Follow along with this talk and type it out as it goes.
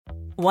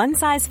One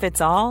size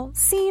fits all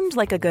seemed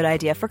like a good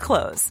idea for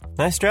clothes.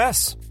 Nice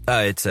dress.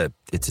 It's a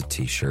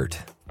t-shirt.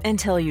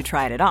 Until you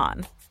tried it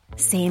on.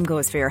 Same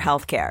goes for your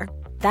healthcare.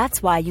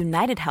 That's why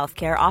United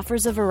Healthcare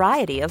offers a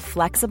variety of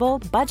flexible,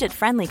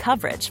 budget-friendly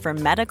coverage for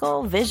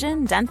medical,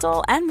 vision,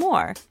 dental, and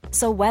more.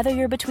 So whether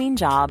you're between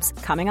jobs,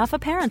 coming off a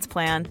parent's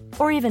plan,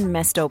 or even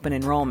missed open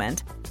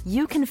enrollment,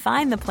 you can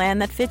find the plan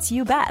that fits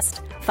you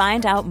best.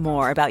 Find out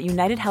more about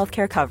United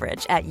Healthcare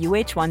coverage at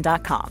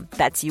uh1.com.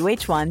 That's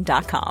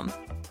uh1.com.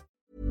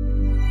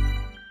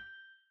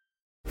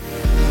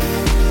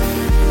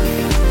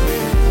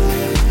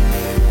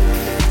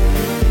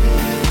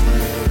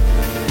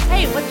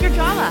 Hey, what's your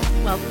drama?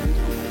 Welcome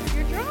to What's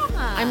Your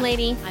Drama. I'm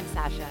Lady. I'm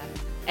Sasha.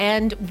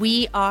 And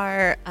we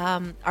are,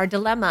 our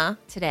dilemma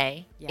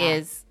today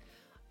is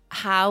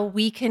how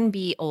we can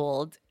be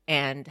old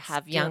and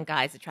have young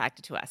guys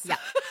attracted to us. Yeah.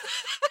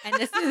 And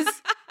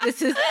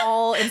this is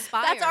all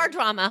inspired. That's our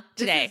drama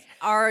today. This is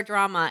our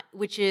drama,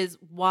 which is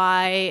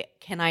why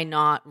can I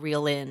not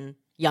reel in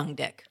young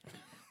dick?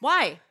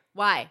 Why?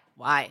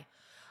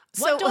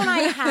 What don't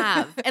I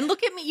have? And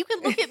look at me. You can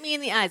look at me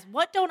in the eyes.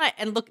 What don't I?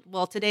 And look,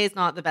 well, today is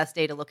not the best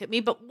day to look at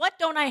me, but what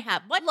don't I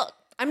have? What? Look,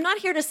 I'm not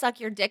here to suck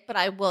your dick, but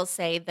I will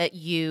say that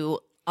you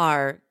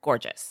are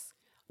gorgeous.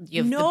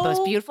 You have the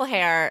most beautiful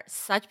hair,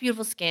 such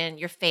beautiful skin,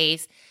 your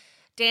face.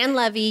 Dan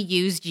Levy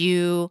used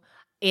you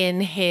in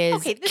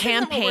his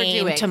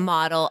campaign to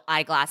model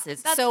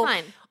eyeglasses. That's so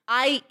fine.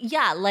 I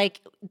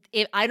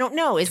don't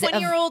know. Is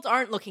 20-year-olds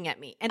aren't looking at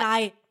me, and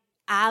I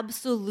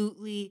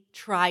absolutely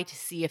try to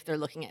see if they're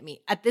looking at me.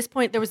 At this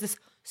point, there was this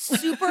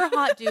super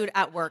hot dude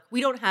at work.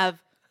 We don't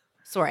have.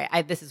 Sorry,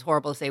 this is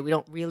horrible to say. We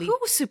don't really. Who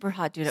was super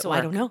hot dude at work?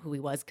 I don't know who he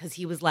was because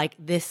he was like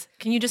this.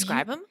 Can you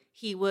describe him?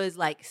 He was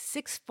like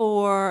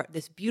 6'4",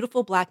 this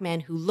beautiful black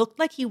man who looked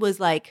like he was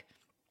like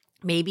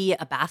maybe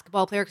a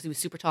basketball player because he was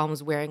super tall and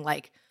was wearing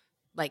like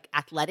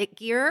athletic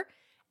gear.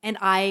 And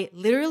I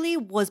literally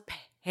was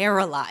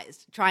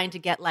paralyzed trying to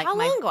get like How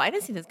long ago? I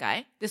didn't see this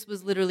guy. This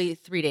was literally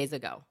 3 days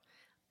ago.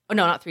 Oh,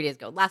 no, not 3 days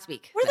ago. Last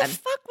week. Where the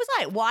fuck was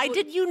I? Why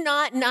did you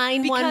not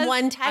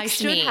 911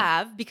 text me? I should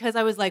have, because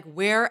I was like,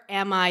 where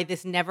am I?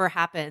 This never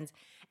happens.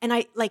 And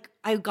I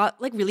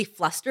got like really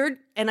flustered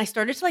and I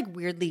started to like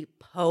weirdly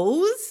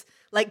pose,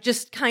 like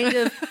just kind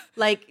of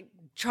like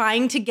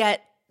trying to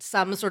get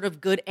some sort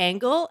of good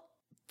angle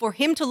for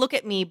him to look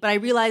at me. But I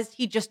realized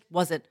he just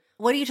wasn't.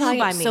 What are you talking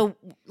about? Me. So,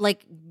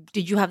 like,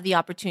 did you have the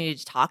opportunity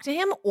to talk to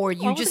him, or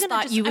you just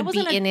thought you would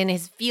be in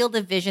his field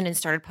of vision and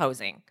started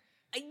posing?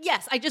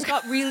 Yes, I just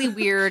got really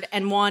weird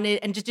and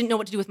just didn't know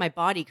what to do with my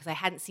body because I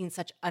hadn't seen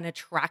such an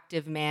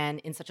attractive man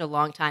in such a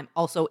long time.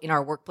 Also in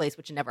our workplace,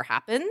 which never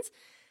happens.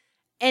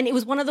 And it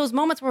was one of those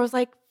moments where I was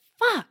like,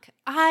 "Fuck,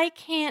 I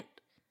can't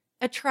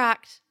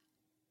attract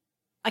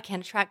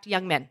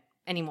young men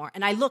anymore."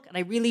 And I look, and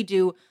I really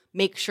do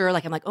make sure,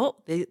 like I'm like, "Oh,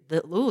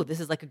 this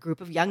is like a group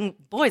of young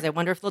boys. I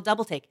wonder if they'll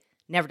double take."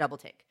 Never double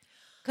take,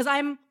 because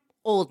I'm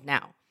old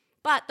now.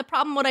 But the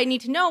problem, what I need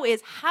to know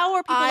is how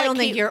are people? I don't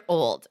think you're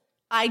old.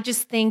 I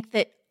just think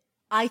that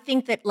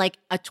like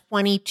a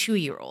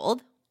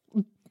 22-year-old,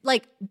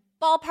 like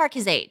ballpark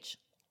his age.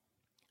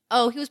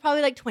 Oh, he was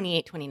probably like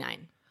 28,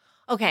 29.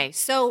 Okay,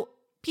 so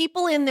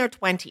people in their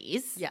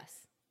 20s,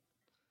 yes,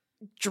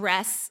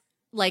 dress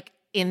like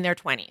in their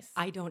 20s.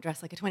 I don't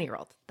dress like a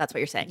 20-year-old. That's what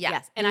you're saying. Yeah.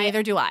 Yes, and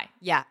neither do I.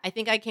 Yeah, I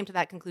think I came to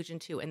that conclusion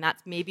too, and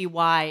that's maybe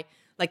why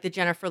like the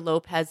Jennifer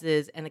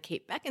Lopez's and the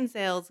Kate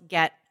Beckinsales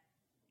get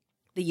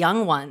the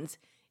young ones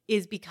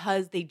is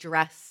because they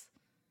dress.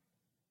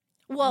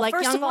 Well, like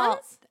first young of all,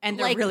 ones, and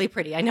they're like, really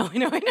pretty. I know.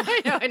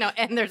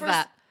 And there's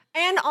that.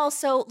 And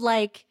also,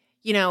 like,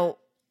 you know,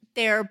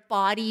 their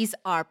bodies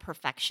are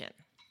perfection.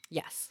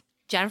 Yes.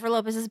 Jennifer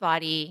Lopez's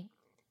body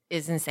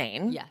is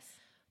insane. Yes.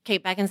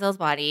 Kate Beckinsale's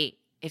body,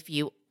 if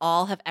you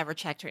all have ever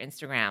checked her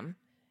Instagram,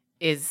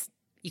 is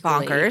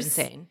Equally bonkers.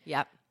 insane.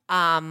 Yep.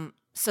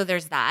 So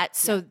there's that.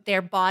 So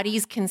their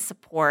bodies can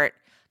support.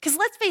 Because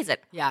let's face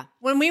it. Yeah.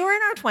 When we were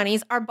in our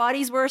 20s, our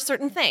bodies were a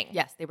certain thing.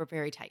 Yes, they were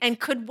very tight. And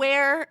could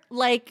wear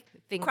like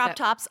crop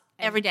tops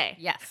every day.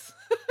 Yes.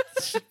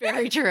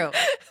 Very true.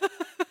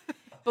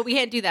 But we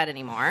can't do that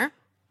anymore.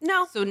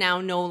 No. So now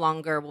no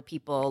longer will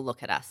people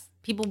look at us.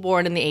 People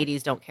born in the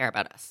 80s don't care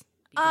about us.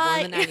 People born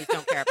in the 90s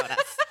don't care about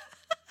us.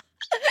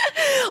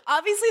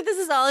 Obviously, this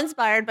is all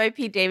inspired by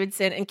Pete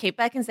Davidson and Kate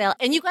Beckinsale.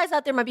 And you guys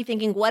out there might be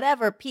thinking,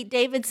 whatever, Pete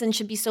Davidson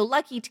should be so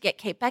lucky to get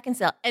Kate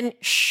Beckinsale. And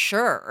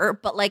sure,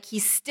 but like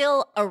he's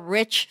still a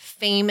rich,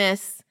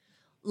 famous,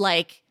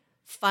 like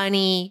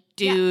funny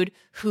dude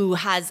who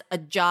has a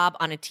job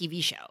on a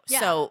TV show.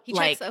 Yeah. So he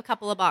like checks a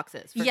couple of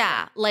boxes. For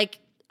yeah, sure. like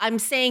I'm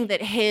saying that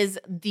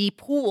the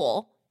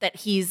pool that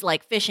he's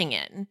like fishing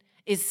in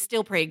is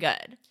still pretty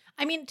good.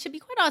 I mean, to be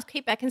quite honest,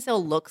 Kate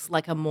Beckinsale looks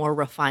like a more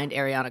refined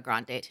Ariana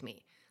Grande to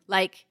me.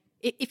 Like,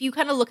 if you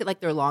kind of look at like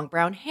their long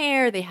brown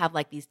hair, they have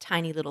like these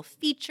tiny little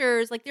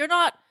features. Like, they're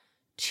not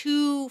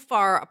too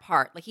far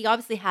apart. Like, he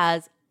obviously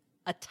has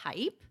a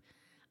type.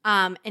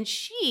 And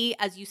she,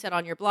 as you said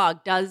on your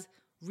blog, does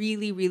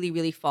really, really,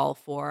 really fall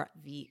for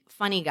the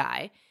funny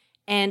guy.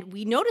 And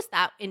we noticed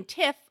that in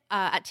Tiff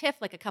at TIFF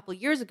like a couple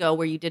years ago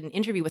where you did an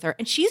interview with her,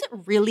 and she's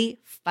really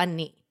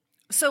funny.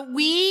 So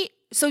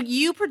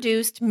you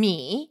produced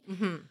me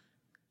in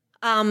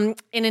an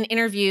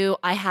interview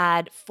I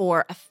had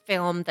for a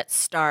film that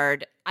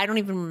starred, I don't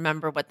even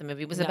remember what the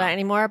movie was about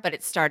anymore, but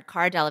it starred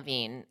Cara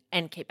Delevingne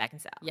and Kate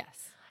Beckinsale.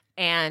 Yes.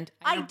 And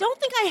I don't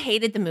think I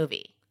hated the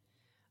movie.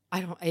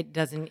 Who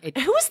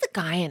was the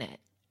guy in it?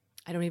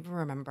 I don't even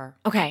remember.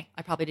 Okay.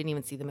 I probably didn't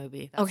even see the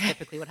movie. That's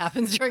typically what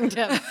happens during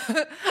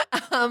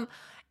TIFF.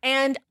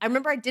 And I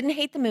remember I didn't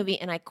hate the movie,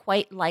 and I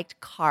quite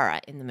liked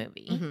Cara in the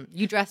movie. Mm-hmm.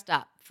 You dressed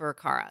up for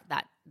Cara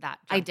that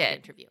I did.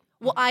 interview.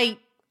 Well, I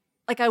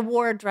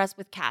wore a dress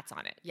with cats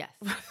on it. Yes,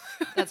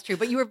 that's true.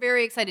 But you were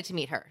very excited to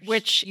meet her,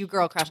 which you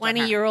girl crushed on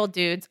her. 20-year-old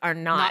dudes are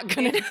not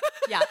going to.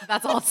 Yeah,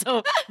 that's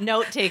also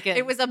note taken.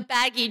 It was a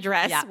baggy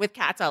dress with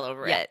cats all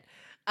over it.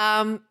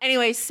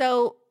 Anyway,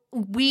 so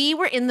we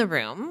were in the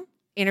room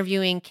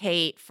interviewing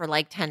Kate for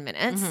like 10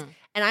 minutes. Mm-hmm.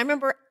 And I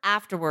remember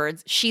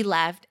afterwards, she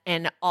left,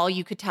 and all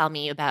you could tell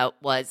me about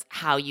was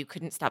how you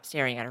couldn't stop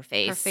staring at her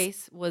face. Her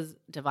face was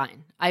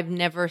divine. I've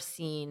never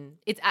seen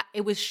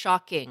it was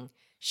shocking.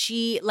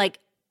 She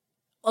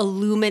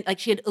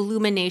she had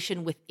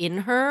illumination within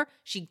her.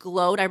 She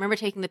glowed. I remember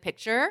taking the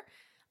picture.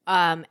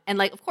 And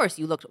like, of course,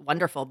 you looked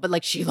wonderful, but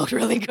like, she looked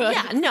really good.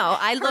 Yeah, no,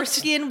 her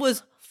skin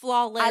was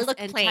flawless. I looked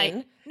plain.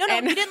 Tight. No,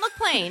 you didn't look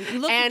plain. You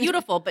looked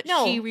beautiful, but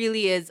she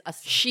really is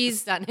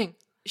she's stunning.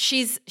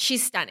 She's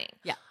stunning.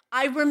 Yeah.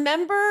 I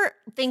remember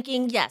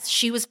thinking, yes,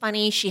 she was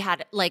funny. She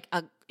had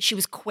she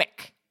was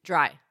quick.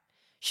 Dry.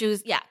 She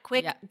was,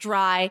 quick,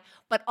 dry,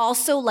 but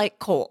also like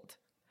cold.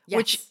 Yes.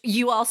 Which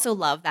you also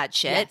love that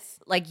shit. Yes.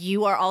 Like,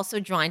 you are also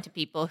drawn to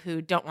people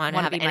who don't want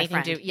to have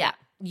anything to do. Yeah.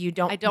 You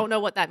don't. I don't know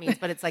what that means,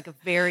 but it's like a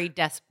very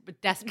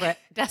desperate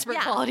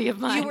quality of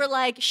mine. You were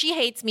like, she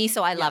hates me,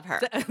 so I love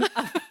her.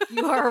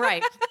 You are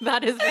right.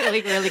 That is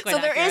really, really quite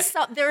accurate.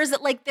 So there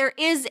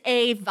is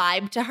a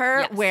vibe to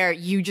her where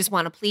you just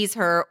want to please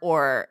her,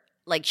 or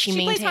like she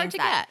maintains plays hard to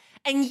that.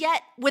 And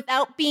yet,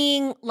 without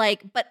being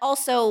like, but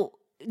also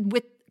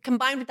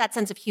combined with that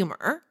sense of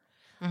humor,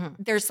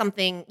 there's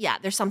something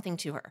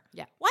to her.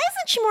 Yeah. Why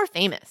isn't she more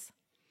famous?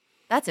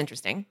 That's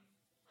interesting.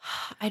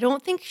 I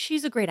don't think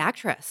she's a great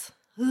actress.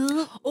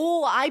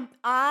 Oh,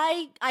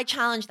 I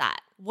challenge that.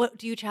 What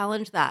do you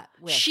challenge that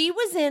with? She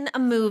was in a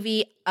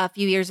movie a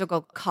few years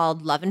ago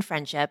called Love and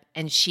Friendship,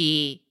 and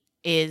she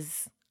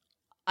is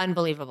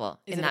unbelievable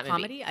in that movie.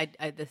 Comedy?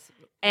 This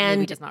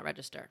movie does not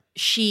register.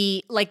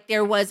 She,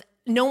 there was,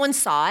 no one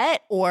saw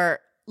it, or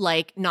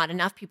not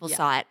enough people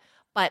saw it,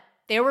 but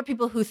there were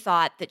people who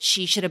thought that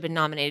she should have been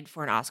nominated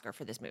for an Oscar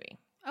for this movie.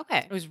 Okay.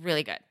 It was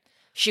really good.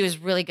 She was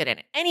really good in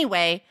it.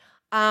 Anyway,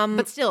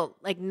 but still,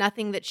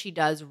 nothing that she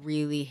does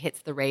really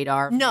hits the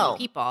radar for many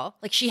people.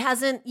 She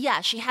hasn't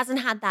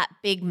had that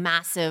big,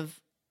 massive,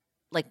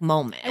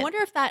 moment. I wonder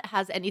if that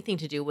has anything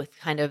to do with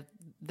kind of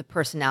the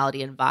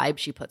personality and vibe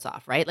she puts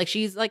off, right?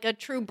 She's like a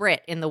true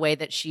Brit in the way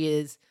that she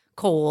is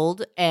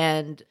cold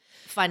and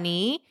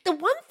funny. The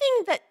one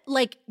thing that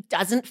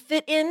doesn't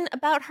fit in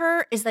about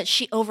her is that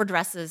she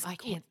overdresses. I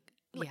can't.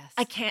 Yes.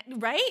 I can't,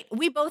 right?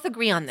 We both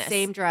agree on this.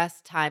 Same dress,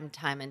 time and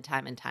time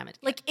again.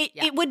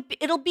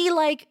 It'll be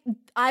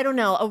I don't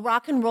know, a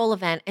rock and roll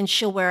event, and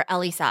she'll wear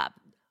Elie Saab.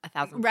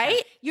 1,000%.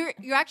 Right? You're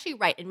actually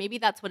right. And maybe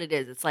that's what it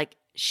is. It's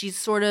she's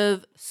so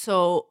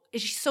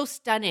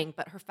stunning,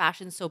 but her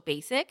fashion's so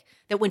basic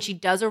that when she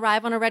does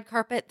arrive on a red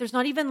carpet, there's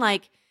not even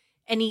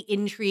any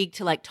intrigue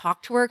to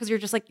talk to her, because you're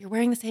just you're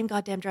wearing the same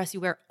goddamn dress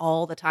you wear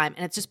all the time,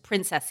 and it's just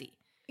princessy.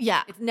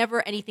 Yeah. It's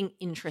never anything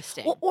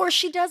interesting. Or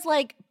she does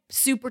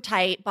super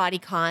tight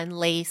bodycon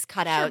lace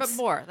cutouts. Sure, but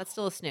more. That's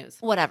still a snooze.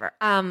 Whatever.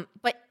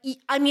 But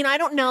I mean, I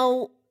don't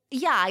know.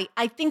 Yeah,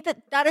 I think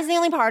that is the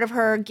only part of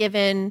her,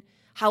 given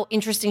how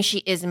interesting she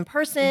is in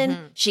person.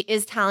 Mm-hmm. She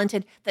is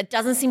talented. That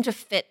doesn't seem to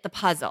fit the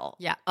puzzle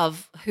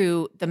of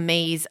who the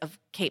maze of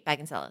Kate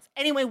Beckinsale is.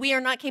 Anyway, we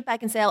are not Kate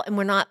Beckinsale, and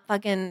we're not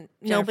fucking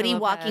nobody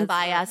walking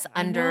by us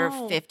under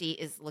 50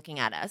 is looking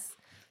at us.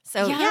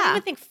 So I don't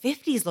even think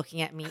 50 is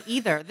looking at me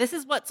either. This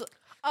is what's...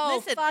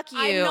 Listen, fuck you.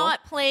 I'm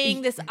not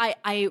playing this.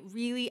 I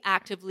really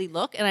actively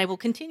look, and I will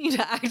continue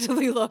to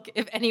actively look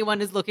if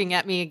anyone is looking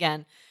at me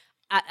again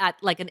at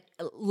a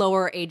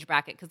lower age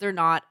bracket, because they're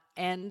not,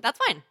 and that's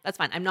fine. That's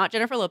fine. I'm not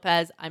Jennifer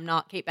Lopez. I'm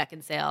not Kate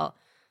Beckinsale.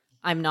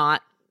 I'm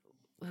not...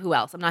 Who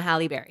else? I'm not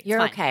Halle Berry.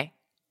 You're okay.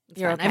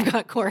 You're okay. I've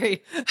got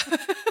Corey.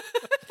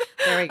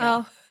 There we go.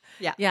 Oh,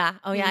 yeah. Yeah.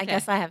 Oh, yeah. Okay. I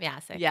guess I have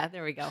acid. Yeah,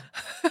 there we go.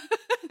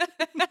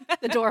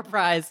 The door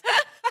prize.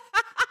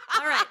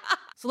 All right.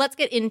 So let's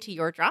get into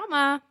your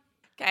drama.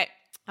 Okay.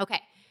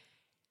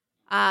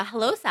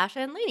 Hello, Sasha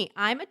and Lainey.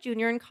 I'm a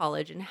junior in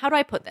college, and how do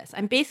I put this?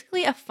 I'm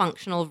basically a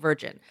functional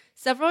virgin.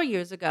 Several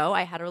years ago,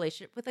 I had a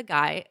relationship with a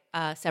guy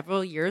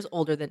several years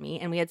older than me,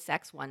 and we had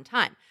sex one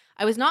time.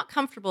 I was not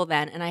comfortable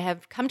then, and I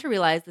have come to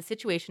realize the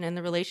situation and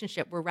the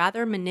relationship were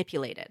rather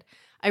manipulated.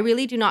 I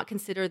really do not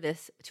consider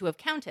this to have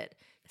counted.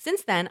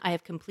 Since then, I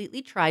have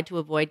completely tried to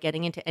avoid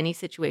getting into any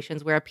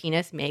situations where a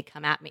penis may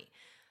come at me.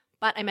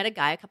 But I met a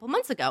guy a couple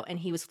months ago and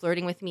he was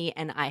flirting with me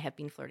and I have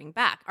been flirting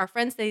back. Our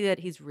friends say that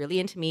he's really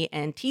into me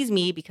and tease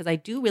me because I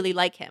do really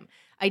like him.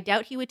 I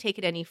doubt he would take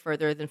it any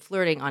further than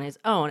flirting on his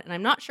own, and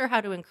I'm not sure how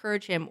to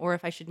encourage him or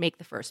if I should make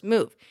the first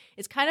move.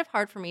 It's kind of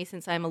hard for me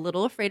since I'm a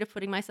little afraid of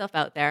putting myself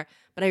out there,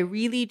 but I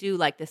really do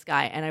like this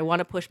guy and I want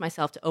to push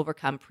myself to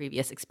overcome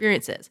previous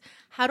experiences.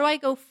 How do I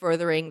go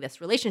furthering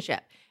this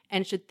relationship?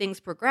 And should things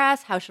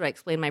progress, how should I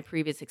explain my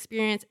previous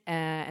experience?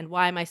 And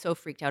why am I so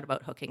freaked out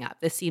about hooking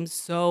up? This seems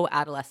so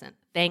adolescent.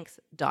 Thanks,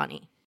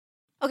 Donnie.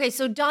 Okay,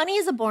 so Donnie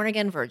is a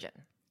born-again virgin.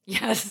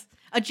 Yes.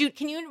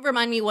 Can you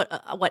remind me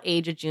what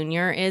age a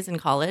junior is in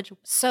college?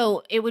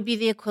 So it would be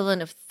the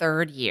equivalent of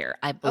third year,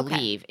 I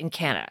believe, in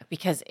Canada,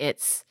 because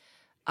it's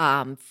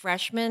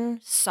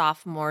freshman,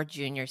 sophomore,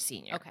 junior,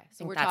 senior. Okay,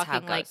 so we're that's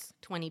talking like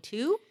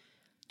 22?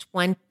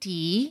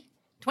 20.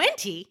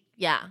 20?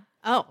 Yeah.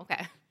 Oh,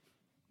 okay.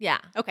 Yeah.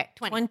 Okay,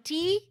 20.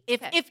 20.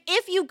 Okay.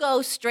 If you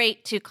go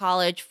straight to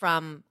college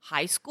from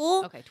high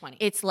school, Okay, 20.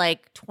 it's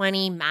like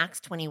 20, max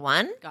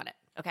 21. Got it.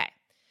 Okay.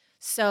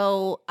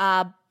 So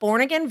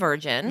born again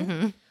virgin.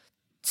 Mm-hmm.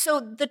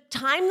 So the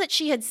time that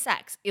she had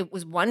sex, it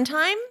was one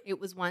time? It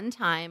was one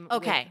time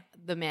Okay.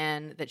 with the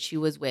man that she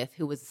was with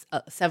who was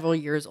several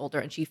years older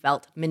and she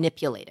felt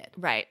manipulated.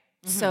 Right.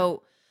 Mm-hmm.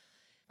 So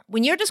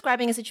when you're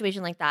describing a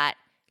situation like that,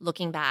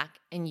 looking back,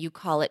 and you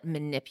call it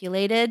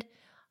manipulated,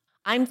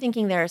 I'm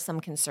thinking there are some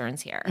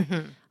concerns here.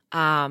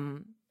 Mm-hmm.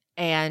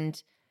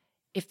 And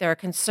if there are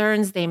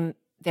concerns,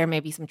 there may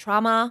be some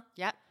trauma.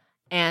 Yep.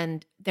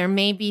 And there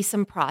may be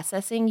some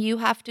processing you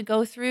have to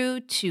go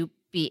through to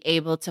be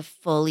able to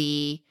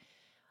fully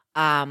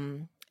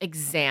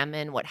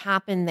examine what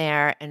happened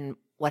there and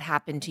what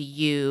happened to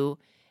you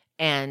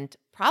and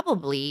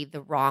probably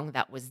the wrong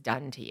that was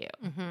done to you.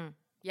 Mm-hmm.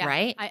 Yeah.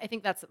 Right? I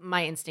think that's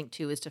my instinct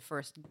too, is to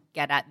first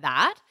get at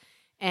that.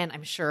 And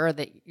I'm sure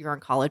that you're in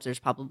college, there's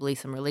probably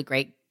some really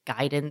great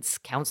guidance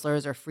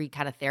counselors or free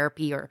kind of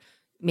therapy, or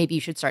maybe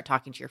you should start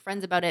talking to your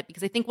friends about it.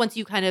 Because I think once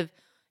you kind of,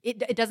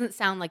 it doesn't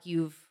sound like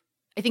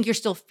I think you're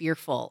still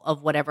fearful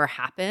of whatever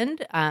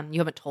happened. You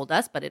haven't told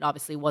us, but it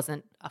obviously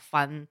wasn't a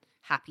fun,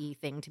 happy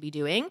thing to be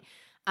doing.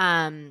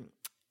 And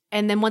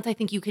then once I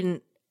think you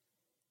can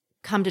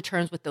come to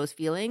terms with those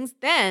feelings,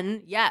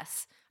 then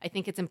yes, I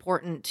think it's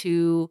important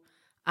to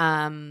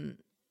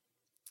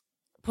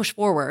push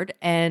forward.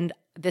 And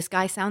this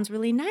guy sounds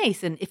really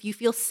nice. And if you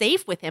feel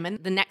safe with him,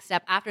 and the next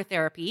step after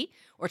therapy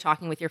or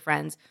talking with your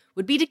friends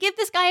would be to give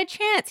this guy a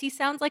chance. He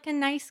sounds like a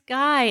nice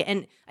guy.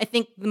 And I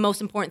think the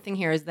most important thing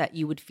here is that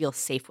you would feel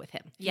safe with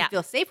him. If you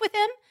feel safe with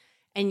him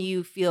and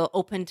you feel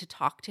open to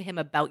talk to him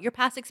about your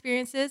past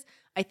experiences,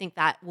 I think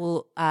that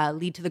will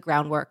lead to the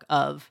groundwork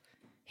of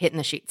hitting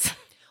the sheets.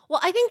 Well,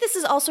 I think this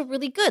is also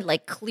really good.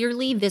 Like,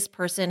 clearly this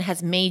person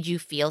has made you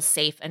feel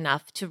safe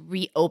enough to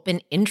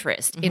reopen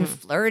interest in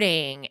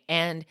flirting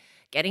and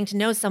getting to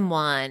know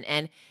someone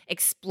and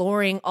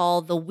exploring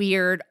all the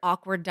weird,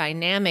 awkward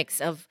dynamics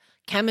of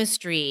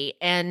chemistry.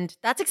 And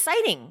that's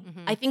exciting.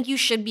 I think you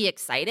should be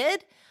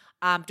excited.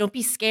 Don't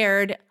be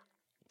scared.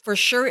 For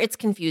sure, it's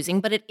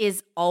confusing, but it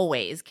is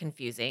always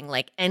confusing.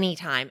 Like,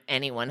 anytime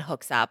anyone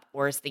hooks up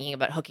or is thinking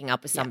about hooking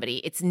up with somebody,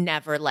 it's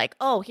never like,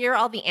 oh, here are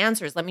all the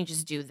answers. Let me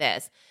just do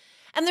this.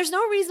 And there's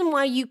no reason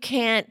why you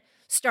can't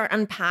start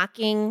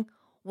unpacking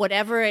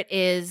whatever it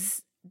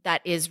is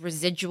that is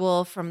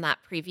residual from that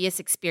previous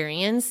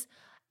experience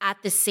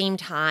at the same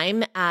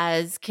time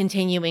as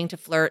continuing to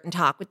flirt and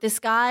talk with this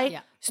guy.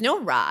 Yeah. There's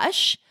no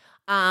rush.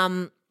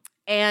 And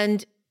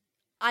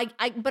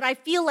but I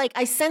feel like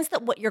I sense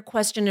that what your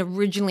question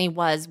originally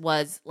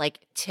was like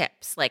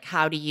tips, like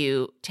how do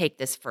you take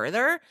this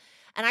further?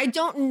 And I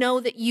don't know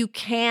that you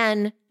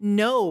can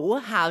know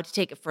how to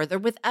take it further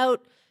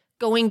without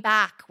going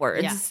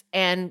backwards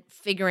and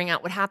figuring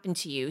out what happened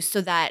to you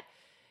so that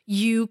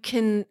you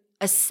can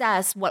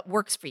assess what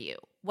works for you,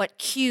 what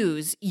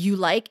cues you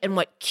like and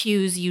what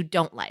cues you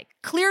don't like.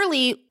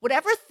 Clearly,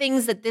 whatever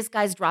things that this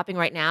guy's dropping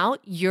right now,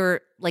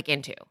 you're like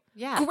into.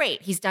 Yeah.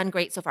 Great. He's done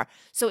great so far.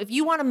 So if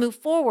you want to move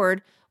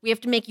forward, we have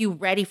to make you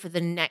ready for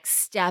the next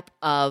step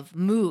of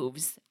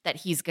moves that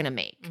he's going to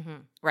make.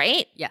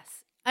 Right?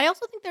 Yes. I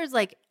also think there's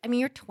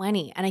you're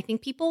 20, and I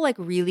think people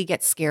really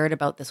get scared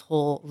about this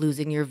whole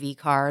losing your V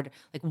card.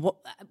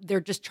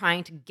 They're just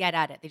trying to get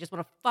at it. They just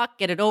want to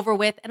get it over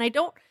with. And I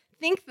don't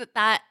think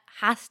that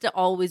has to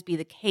always be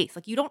the case.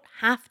 You don't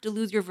have to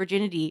lose your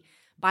virginity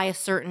by a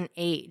certain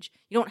age.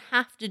 You don't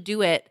have to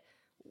do it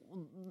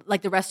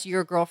like the rest of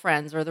your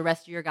girlfriends or the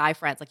rest of your guy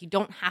friends. You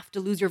don't have to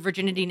lose your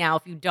virginity now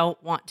if you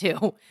don't want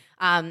to.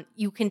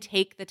 You can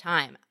take the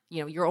time.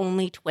 You're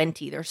only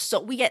 20. I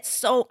get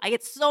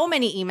so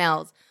many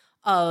emails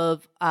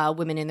of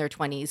women in their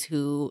 20s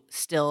who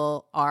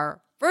still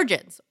are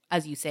virgins.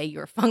 As you say,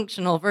 you're a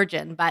functional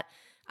virgin. But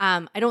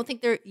I don't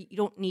think you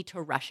don't need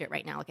to rush it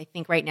right now. I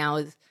think right now,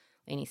 as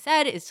Lainey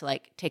said, is to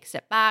take a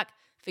step back,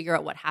 figure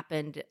out what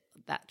happened,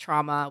 that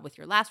trauma with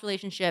your last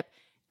relationship,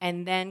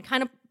 and then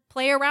kind of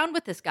play around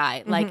with this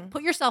guy.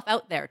 Put yourself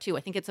out there too. I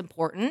think it's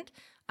important.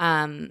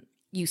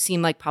 You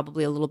seem like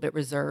probably a little bit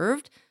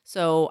reserved.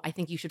 So I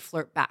think you should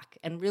flirt back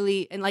and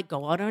really and like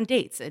go out on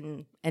dates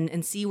and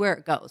see where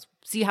it goes,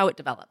 see how it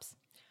develops.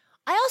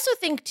 I also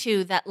think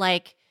too that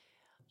like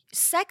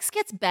sex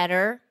gets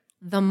better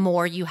the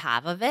more you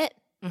have of it.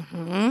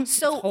 Mm-hmm.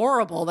 So it's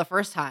horrible the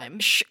first time.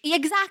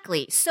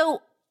 Exactly.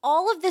 So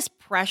all of this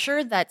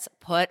pressure that's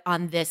put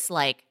on this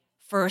like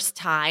first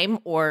time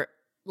or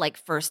like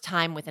first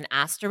time with an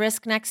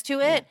asterisk next to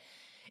it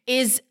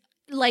is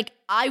like,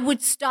 I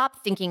would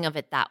stop thinking of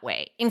it that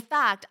way. In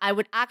fact, I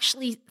would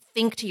actually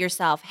think to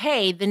yourself,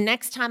 hey, the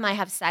next time I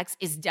have sex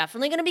is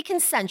definitely going to be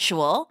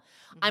consensual.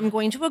 I'm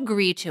going to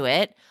agree to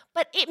it,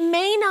 but it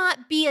may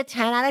not be a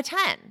 10 out of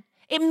 10.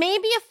 It may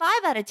be a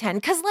 5 out of 10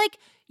 because like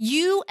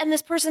you and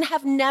this person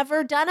have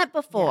never done it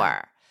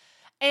before.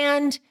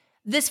 And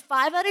this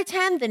 5 out of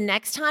 10, the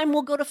next time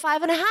will go to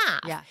 5.5.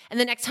 Yeah. And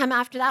the next time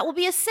after that will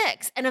be a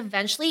 6. And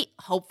eventually,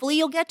 hopefully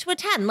you'll get to a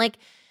 10. Like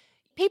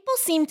people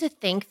seem to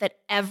think that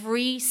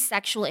every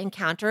sexual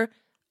encounter,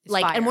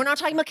 like, fire. and we're not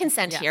talking about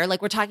consent here.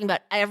 Like we're talking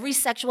about every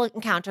sexual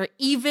encounter,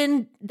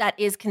 even that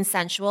is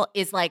consensual,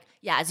 is like,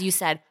 yeah, as you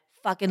said,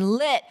 fucking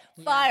lit,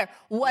 fire,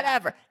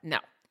 whatever. No,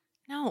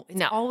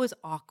 it's always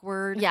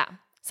awkward. yeah.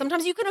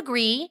 Sometimes you can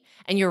agree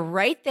and you're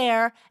right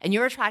there and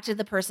you're attracted to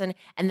the person.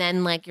 And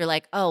then like, you're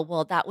like, oh,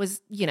 well, that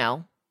was,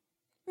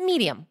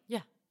 medium.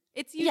 Yeah.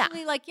 It's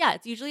usually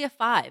it's usually a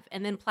 5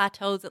 and then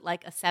plateaus at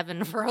like a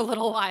 7 for a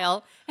little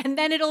while and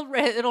then it'll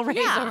raise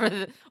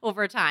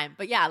over time.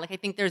 But yeah, like I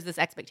think there's this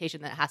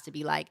expectation that it has to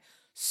be like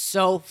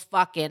so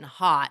fucking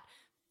hot.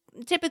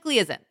 Typically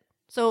isn't.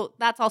 So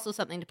that's also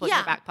something to put in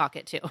your back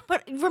pocket too.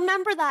 But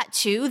remember that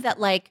too, that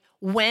like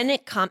when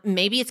it comes,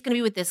 maybe it's going to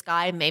be with this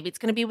guy, maybe it's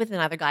going to be with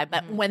another guy.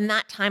 But when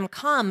that time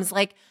comes,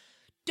 like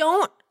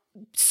don't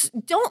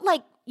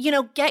like,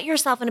 get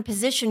yourself in a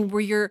position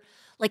where you're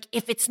like,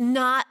 if it's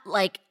not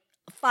like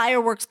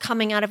fireworks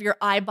coming out of your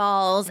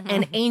eyeballs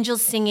and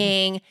angels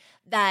singing,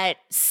 that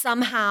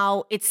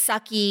somehow it's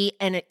sucky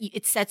and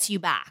it sets you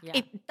back.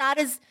 Yeah.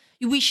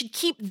 We should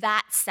keep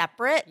that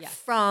separate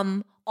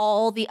from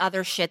all the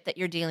other shit that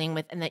you're dealing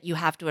with and that you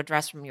have to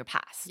address from your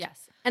past.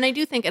 Yes. And I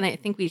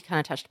think we kind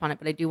of touched upon it,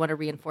 but I do want to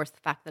reinforce the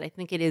fact that I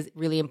think it is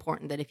really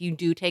important that if you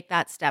do take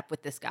that step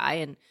with this guy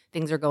and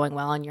things are going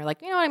well and you're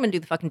like, I'm going to do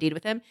the fucking deed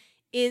with him,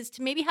 is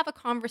to maybe have a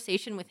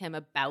conversation with him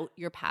about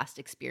your past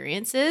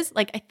experiences.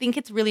 Like, I think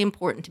it's really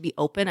important to be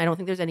open. I don't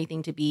think there's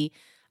anything to be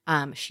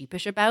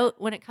sheepish about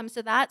when it comes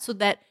to that, so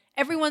that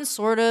everyone's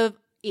sort of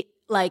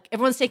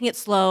everyone's taking it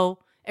slow.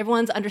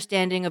 Everyone's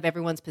understanding of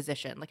everyone's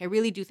position. Like, I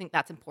really do think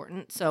that's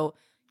important. So,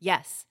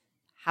 yes,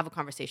 have a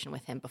conversation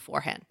with him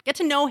beforehand. Get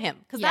to know him,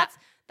 because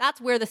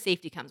that's where the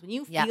safety comes. When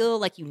you feel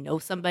like you know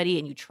somebody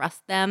and you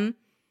trust them,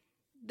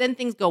 then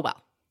things go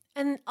well.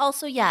 And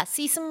also,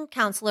 see some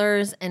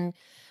counselors and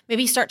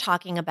maybe start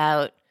talking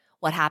about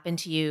what happened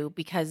to you,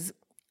 because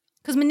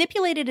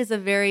manipulated is a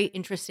very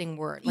interesting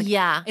word. Like,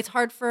 yeah. It's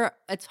hard for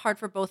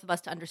both of us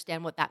to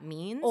understand what that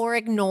means. Or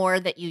ignore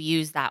that you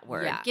use that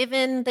word. Yeah.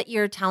 Given that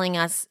you're telling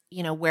us,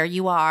 where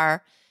you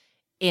are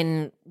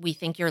in, we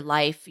think, your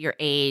life, your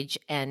age,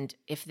 and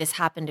if this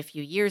happened a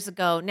few years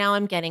ago, now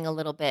I'm getting a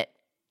little bit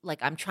like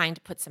I'm trying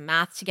to put some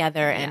math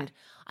together and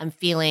I'm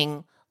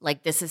feeling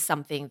like this is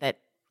something that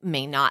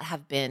may not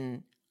have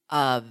been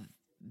a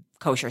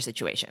kosher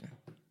situation.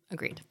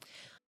 Agreed.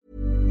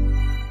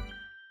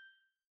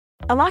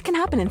 A lot can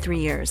happen in 3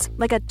 years,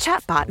 like a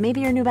chatbot may be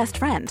your new best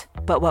friend.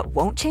 But what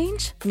won't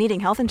change? Needing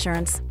health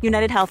insurance.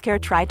 United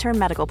Healthcare Tri-Term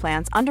Medical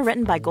Plans,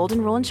 underwritten by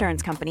Golden Rule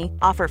Insurance Company,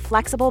 offer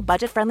flexible,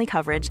 budget-friendly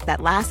coverage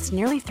that lasts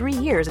nearly 3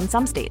 years in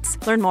some states.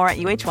 Learn more at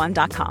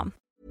uh1.com.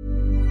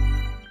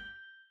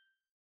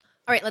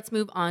 All right, let's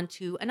move on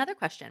to another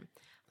question.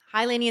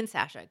 Hi, Lainey and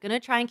Sasha. Gonna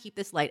try and keep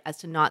this light as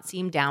to not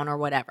seem down or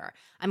whatever.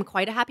 I'm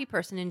quite a happy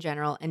person in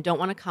general and don't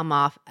want to come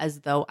off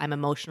as though I'm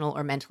emotional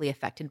or mentally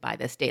affected by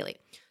this daily.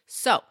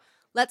 So,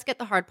 let's get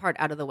the hard part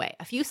out of the way.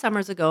 A few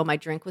summers ago, my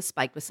drink was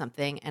spiked with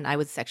something and I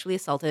was sexually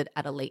assaulted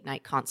at a late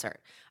night concert.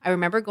 I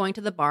remember going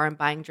to the bar and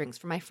buying drinks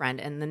for my friend,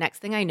 and the next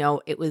thing I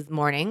know, it was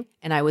morning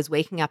and I was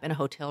waking up in a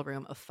hotel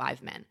room of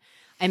 5 men.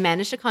 I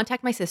managed to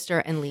contact my sister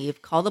and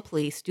leave, call the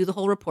police, do the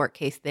whole report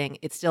case thing.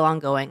 It's still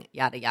ongoing,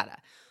 yada, yada.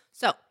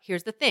 So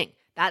here's the thing.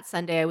 That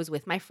Sunday, I was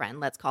with my friend,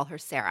 let's call her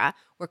Sarah.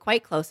 We're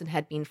quite close and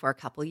had been for a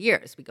couple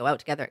years. We go out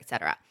together,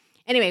 etc.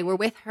 Anyway, we're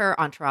with her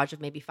entourage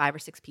of maybe 5 or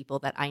 6 people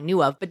that I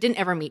knew of, but didn't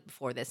ever meet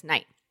before this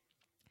night.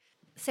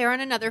 Sarah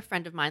and another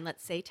friend of mine,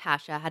 let's say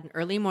Tasha, had an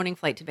early morning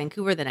flight to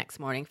Vancouver the next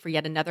morning for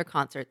yet another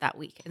concert that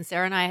week. And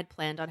Sarah and I had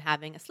planned on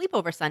having a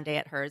sleepover Sunday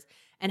at hers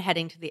and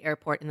heading to the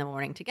airport in the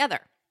morning together.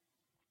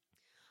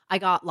 I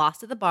got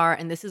lost at the bar,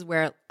 and this is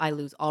where I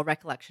lose all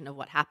recollection of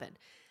what happened.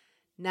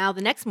 Now,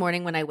 the next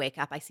morning when I wake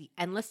up, I see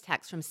endless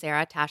texts from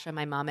Sarah, Tasha,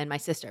 my mom, and my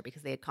sister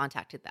because they had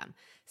contacted them.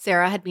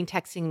 Sarah had been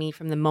texting me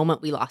from the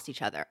moment we lost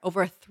each other.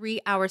 Over a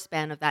 3-hour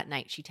span of that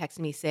night, she texted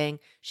me saying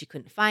she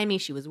couldn't find me,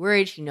 she was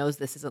worried, she knows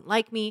this isn't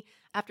like me.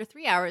 After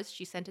 3 hours,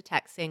 she sent a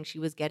text saying she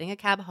was getting a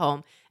cab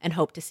home and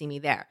hoped to see me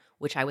there,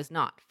 which I was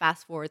not.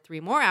 Fast forward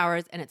 3 more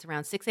hours, and it's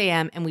around 6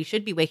 a.m., and we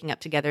should be waking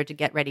up together to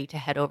get ready to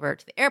head over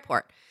to the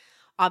airport.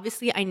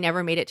 Obviously, I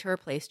never made it to her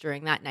place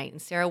during that night,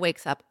 and Sarah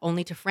wakes up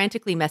only to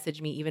frantically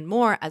message me even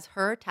more as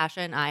her, Tasha,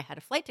 and I had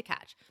a flight to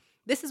catch.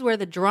 This is where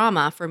the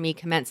drama for me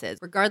commences.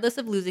 Regardless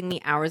of losing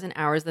me hours and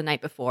hours the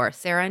night before,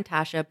 Sarah and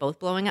Tasha both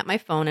blowing up my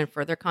phone and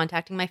further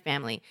contacting my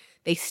family,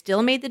 they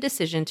still made the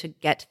decision to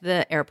get to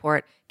the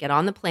airport, get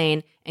on the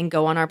plane, and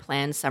go on our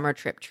planned summer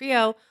trip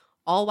trio,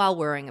 all while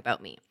worrying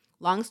about me.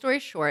 Long story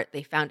short,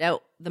 they found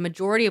out the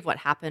majority of what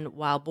happened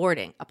while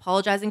boarding,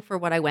 apologizing for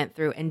what I went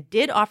through, and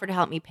did offer to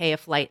help me pay a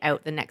flight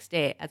out the next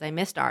day as I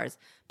missed ours,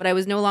 but I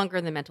was no longer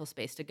in the mental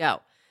space to go.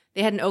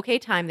 They had an okay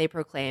time, they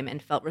proclaim,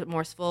 and felt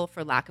remorseful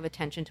for lack of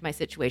attention to my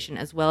situation,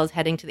 as well as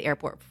heading to the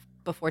airport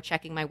before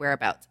checking my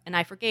whereabouts, and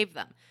I forgave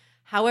them.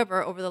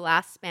 However, over the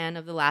last span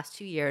of the last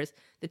 2 years,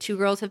 the two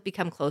girls have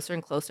become closer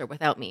and closer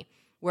without me,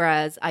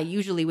 whereas I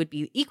usually would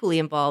be equally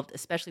involved,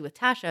 especially with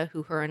Tasha,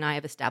 who her and I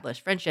have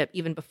established friendship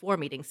even before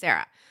meeting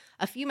Sarah.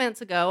 A few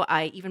months ago,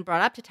 I even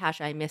brought up to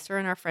Tasha I miss her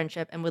and our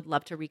friendship and would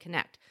love to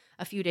reconnect.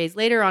 A few days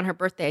later, on her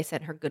birthday, I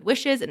sent her good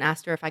wishes and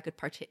asked her if I could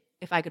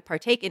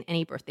partake in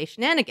any birthday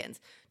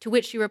shenanigans, to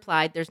which she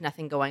replied, "There's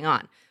nothing going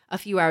on." A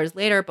few hours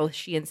later, both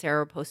she and Sarah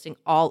were posting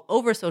all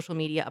over social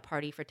media a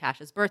party for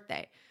Tasha's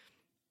birthday.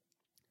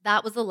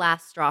 That was the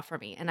last straw for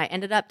me, and I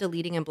ended up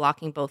deleting and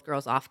blocking both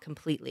girls off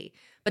completely.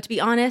 But to be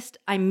honest,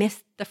 I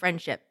missed the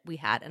friendship we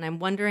had, and I'm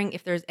wondering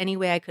if there's any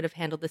way I could have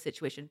handled the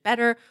situation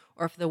better,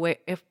 or if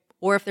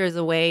there's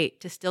a way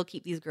to still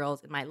keep these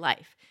girls in my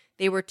life.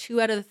 They were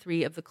 2 out of the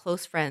 3 of the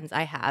close friends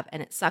I have,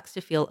 and it sucks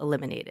to feel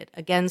eliminated.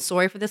 Again,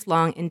 sorry for this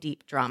long and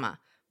deep drama,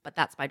 but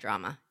that's my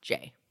drama.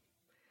 Jay.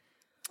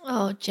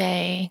 Oh,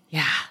 Jay.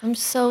 Yeah. I'm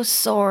so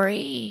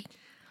sorry.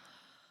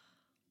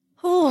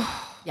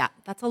 Yeah,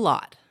 that's a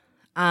lot.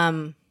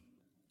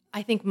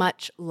 I think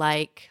much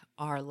like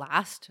our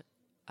last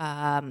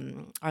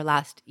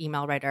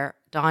email writer,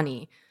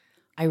 Donnie,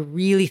 I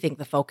really think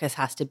the focus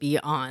has to be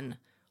on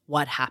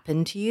what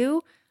happened to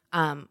you.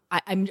 I'm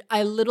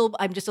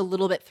just a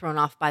little bit thrown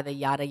off by the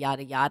yada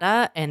yada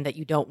yada, and that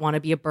you don't want to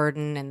be a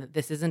burden, and that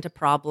this isn't a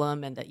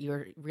problem, and that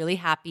you're really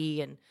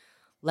happy, and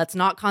let's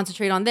not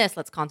concentrate on this.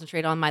 Let's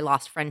concentrate on my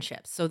lost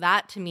friendships. So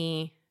that to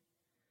me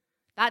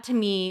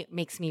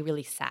makes me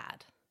really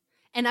sad.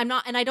 And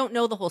I don't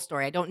know the whole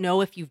story. I don't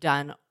know if you've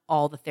done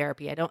all the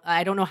therapy.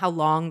 I don't know how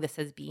long this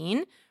has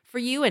been for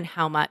you and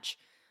how much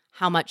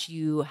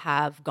you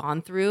have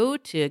gone through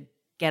to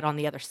get on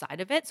the other side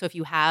of it. So if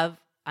you have,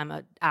 I'm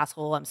an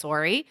asshole, I'm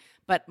sorry.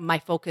 But my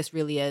focus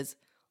really is,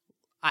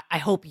 I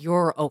hope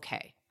you're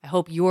okay. I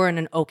hope you're in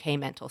an okay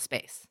mental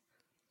space.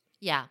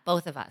 Yeah,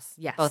 both of us.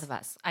 Yes. Both of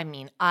us. I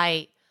mean,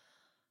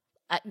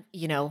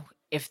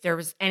 if there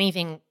was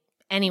anything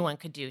anyone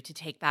could do to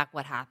take back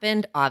what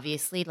happened,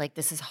 obviously, like,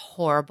 this is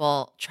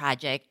horrible,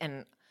 tragic,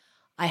 and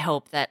I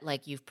hope that,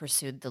 like, you've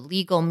pursued the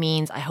legal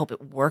means. I hope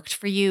it worked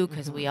for you,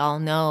 because we all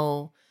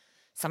know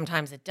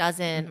sometimes it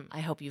doesn't. I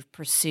hope you've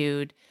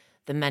pursued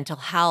the mental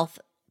health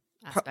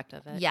Aspect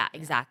of it. Yeah,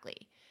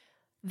 exactly.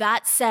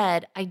 That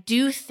said, I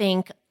do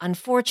think,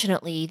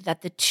 unfortunately,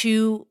 that the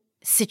two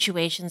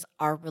situations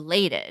are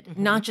related,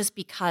 not just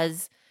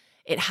because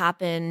it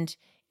happened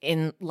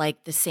in,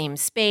 like, the same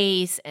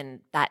space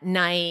and that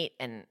night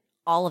and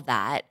all of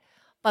that,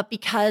 but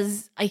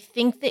because I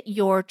think that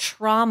your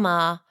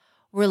trauma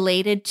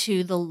related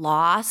to the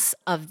loss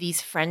of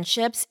these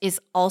friendships is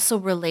also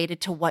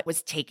related to what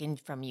was taken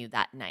from you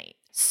that night.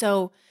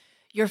 So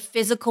your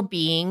physical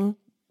being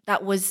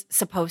that was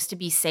supposed to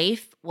be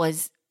safe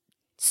was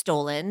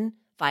stolen,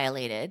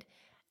 violated,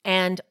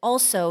 and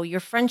also your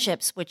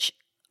friendships, which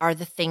are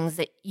the things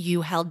that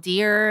you held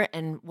dear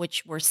and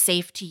which were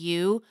safe to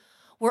you,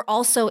 were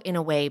also in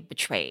a way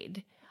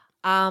betrayed.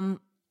 And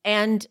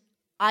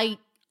I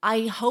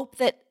hope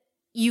that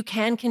you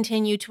can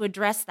continue to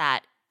address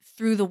that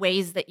through the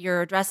ways that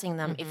you're addressing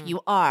them, if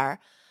you are,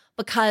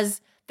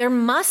 because there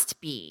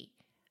must be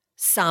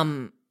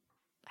some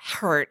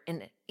hurt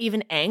and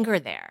even anger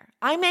there.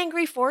 I'm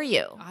angry for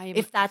you,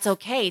 if that's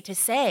okay to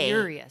say.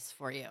 Furious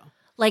for you.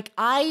 Like,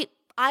 I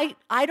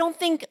don't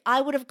think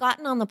I would have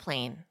gotten on the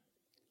plane.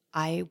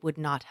 I would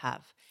not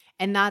have.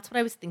 And that's what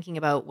I was thinking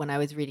about when I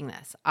was reading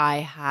this. I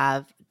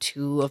have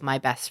 2 of my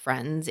best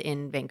friends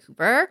in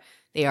Vancouver.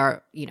 They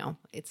are,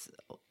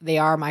 they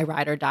are my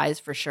ride or dies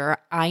for sure.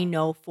 I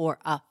know for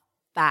a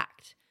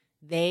fact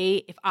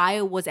if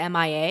I was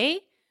MIA,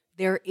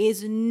 there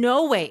is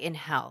no way in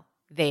hell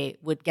they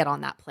would get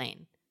on that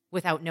plane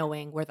without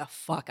knowing where the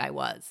fuck I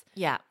was.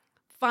 Yeah.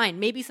 Fine.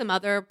 Maybe some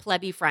other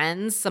plebby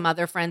friends, some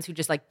other friends who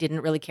just, like, didn't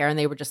really care and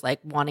they were just,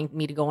 like, wanting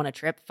me to go on a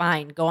trip.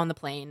 Fine. Go on the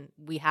plane.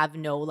 We have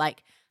no,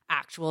 like,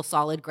 actual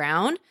solid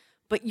ground.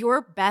 But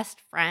your best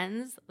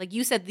friends, like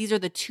you said, these are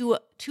the two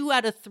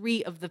out of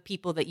 3 of the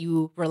people that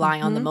you rely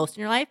on the most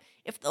in your life.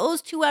 If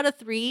those 2 out of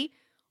 3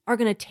 are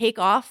going to take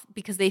off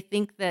because they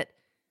think that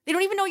they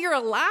don't even know you're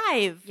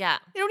alive. Yeah.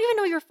 They don't even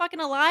know you're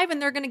fucking alive,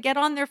 and they're going to get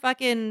on their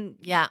fucking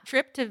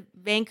trip to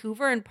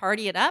Vancouver and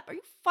party it up. Are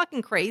you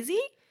fucking crazy?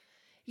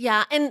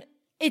 Yeah. And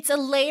it's a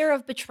layer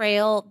of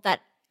betrayal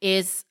that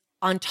is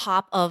on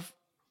top of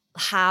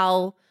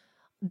how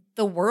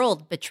the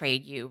world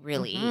betrayed you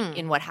really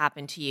in what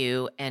happened to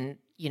you, and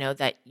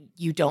that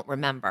you don't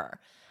remember.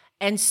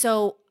 And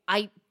so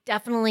I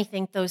definitely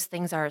think those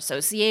things are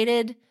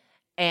associated,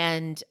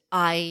 and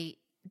I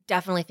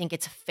definitely think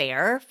it's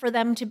fair for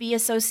them to be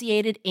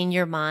associated in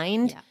your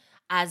mind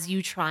as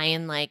you try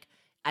and, like,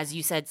 as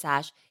you said,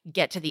 Sash,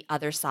 get to the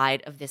other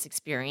side of this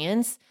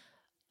experience.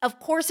 Of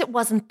course, it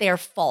wasn't their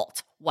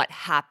fault what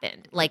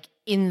happened, like,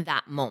 in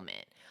that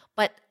moment.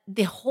 But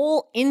the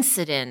whole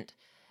incident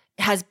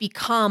has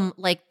become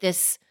like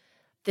this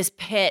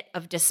pit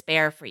of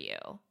despair for you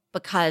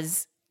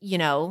because,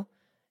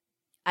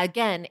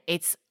 again,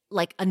 it's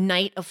like a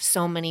night of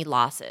so many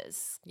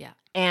losses. Yeah.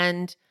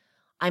 And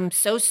I'm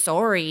so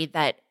sorry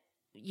that,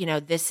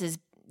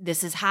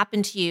 this has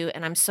happened to you.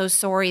 And I'm so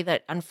sorry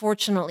that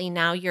unfortunately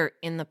now you're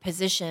in the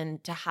position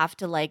to have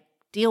to, like,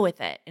 deal with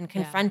it and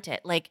confront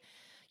it. Like,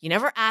 you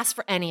never asked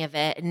for any of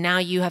it, and now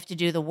you have to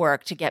do the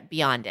work to get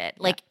beyond it.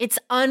 Like, it's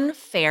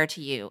unfair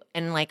to you.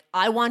 And, like,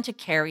 I want to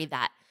carry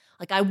that.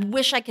 Like, I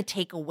wish I could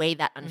take away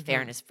that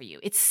unfairness for you.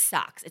 It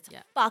sucks. It's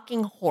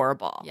fucking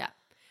horrible. Yeah.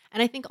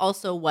 And I think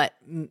also what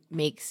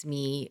makes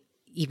me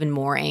even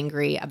more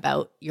angry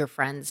about your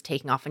friends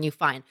taking off on you,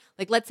 fine.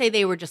 Like, let's say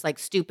they were just, like,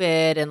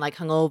 stupid and, like,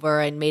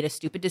 hungover and made a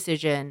stupid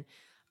decision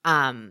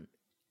and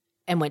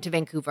went to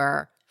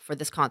Vancouver for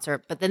this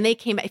concert. But then they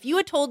came back. If you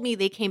had told me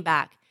they came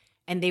back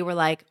and they were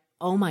like,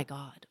 oh my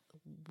God,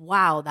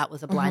 wow, that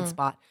was a blind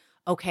spot.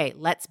 Okay,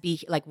 let's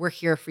be like, we're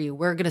here for you.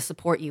 We're going to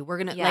support you. We're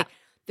going to like,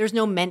 there's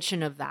no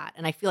mention of that.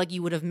 And I feel like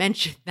you would have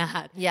mentioned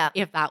that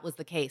if that was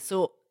the case.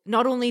 So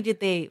not only did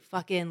they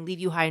fucking leave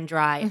you high and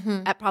dry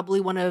at probably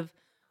one of,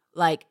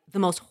 like, the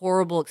most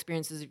horrible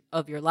experiences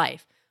of your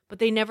life, but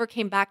they never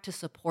came back to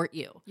support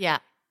you. Yeah.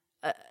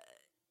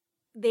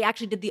 They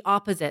actually did the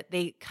opposite.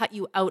 They cut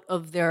you out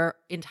of their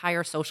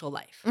entire social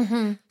life.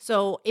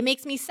 So it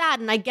makes me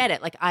sad, and I get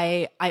it. Like,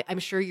 I'm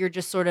sure you're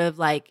just sort of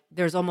like,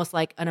 there's almost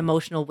like an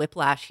emotional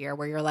whiplash here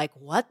where you're like,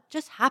 what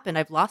just happened?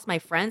 I've lost my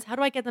friends. How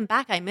do I get them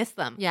back? I miss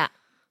them. Yeah.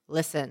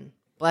 Listen,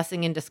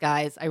 blessing in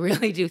disguise. I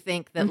really do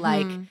think that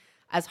like,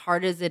 as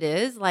hard as it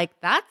is, like,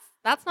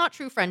 that's not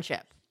true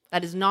friendship.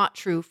 That is not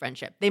true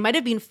friendship. They might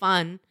have been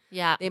fun.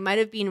 Yeah. They might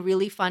have been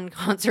really fun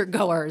concert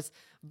goers,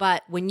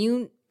 but when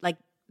you, like,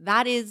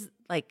 that is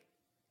like,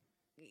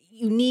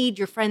 you need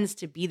your friends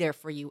to be there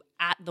for you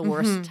at the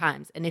worst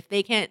times. And if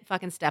they can't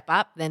fucking step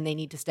up, then they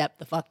need to step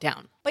the fuck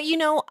down. But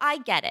I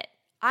get it.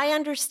 I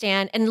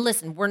understand. And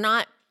listen, we're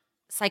not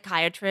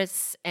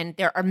psychiatrists, and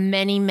there are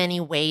many,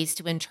 many ways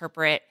to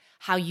interpret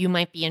how you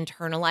might be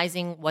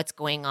internalizing what's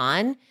going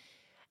on.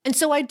 And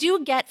so I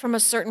do get from a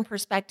certain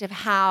perspective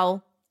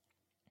how,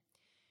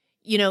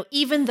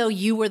 even though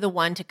you were the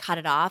one to cut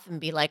it off and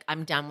be like,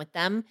 I'm done with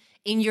them,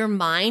 in your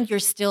mind, you're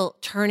still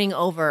turning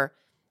over,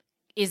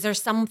 is there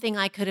something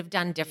I could have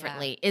done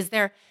differently? Yeah. Is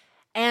there,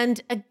 and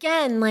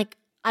again, like,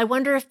 I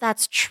wonder if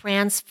that's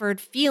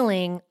transferred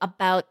feeling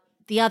about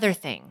the other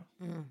thing.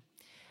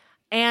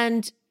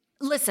 And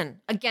listen,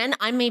 again,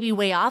 I may be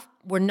way off.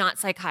 We're not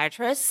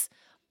psychiatrists,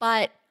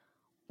 but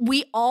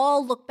we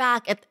all look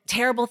back at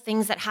terrible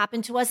things that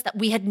happened to us that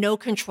we had no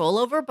control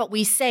over, but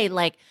we say,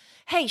 like,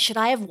 hey, should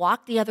I have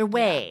walked the other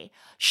way?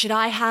 Should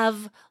I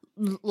have,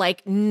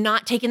 like,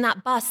 not taken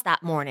that bus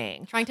that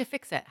morning? Trying to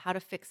fix it, how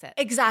to fix it.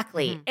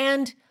 Exactly.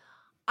 And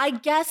I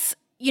guess,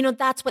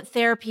 that's what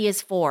therapy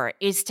is for,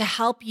 is to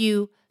help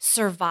you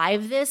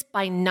survive this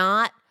by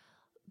not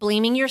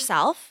blaming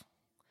yourself,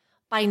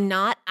 by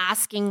not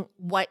asking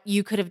what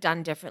you could have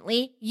done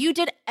differently. You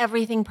did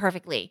everything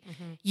perfectly.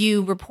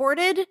 You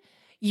reported,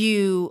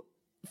 you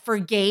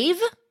forgave,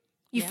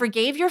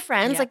 forgave your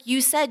friends. Like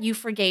you said, you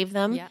forgave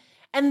them.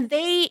 And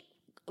they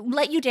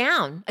let you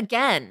down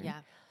again. Yeah.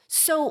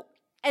 So,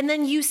 and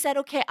then you said,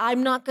 okay,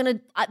 I'm not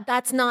going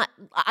to,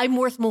 I'm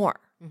worth more.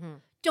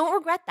 Don't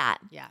regret that.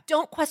 Yeah.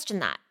 Don't question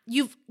that.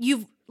 You've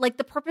like,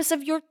 the purpose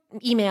of your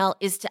email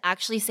is to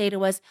actually say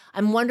to us,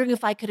 I'm wondering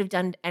if I could have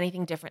done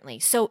anything differently.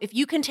 So if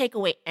you can take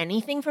away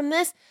anything from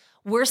this,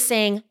 we're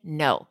saying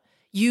no.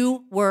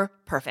 You were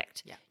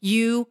perfect. Yeah.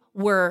 You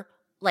were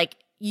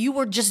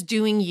just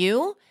doing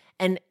you,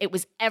 and it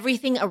was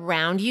everything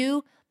around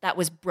you that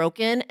was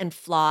broken and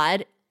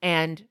flawed,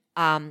 and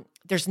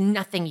there's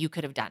nothing you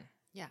could have done.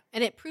 Yeah.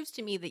 And it proves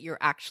to me that you're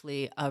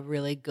actually a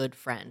really good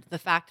friend. The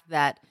fact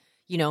that,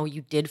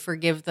 you did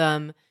forgive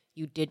them,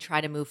 you did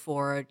try to move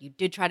forward, you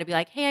did try to be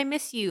like, hey, I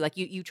miss you. Like,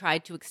 you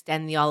tried to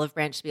extend the olive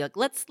branch to be like,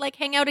 let's, like,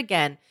 hang out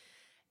again.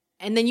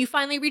 And then you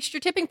finally reached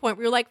your tipping point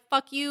where you're like,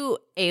 fuck you,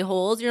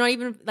 a-holes. You're not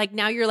even, like,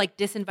 now you're, like,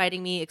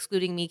 disinviting me,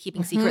 excluding me,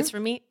 keeping secrets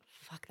from me.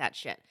 Fuck that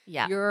shit.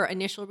 Yeah. Your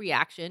initial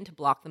reaction to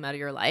block them out of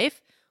your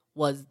life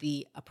was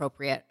the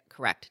appropriate,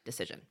 correct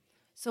decision.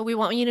 So we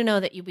want you to know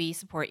that we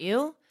support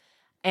you,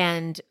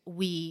 and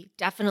we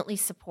definitely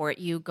support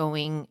you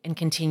going and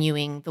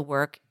continuing the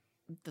work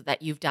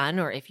that you've done,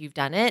 or if you've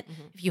done it.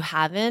 If you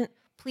haven't,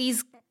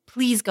 please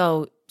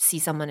go see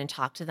someone and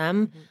talk to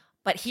them.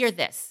 But hear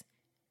this.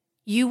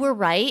 You were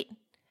right,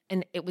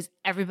 and it was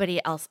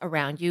everybody else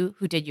around you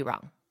who did you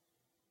wrong.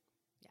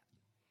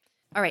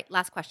 All right,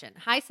 last question.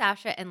 Hi,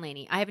 Sasha and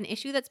Lainey. I have an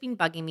issue that's been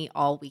bugging me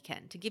all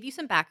weekend. To give you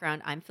some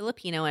background, I'm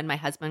Filipino and my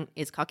husband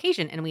is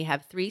Caucasian, and we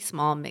have 3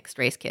 small mixed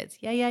race kids.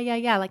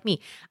 Yeah, like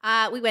me.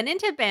 We went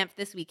into Banff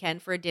this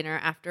weekend for a dinner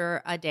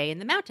after a day in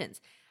the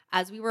mountains.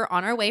 As we were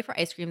on our way for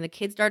ice cream, the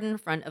kids darted in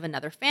front of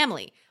another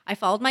family. I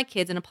followed my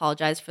kids and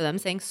apologized for them,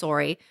 saying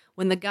sorry.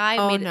 When the guy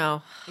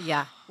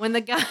when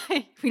the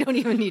guy, we don't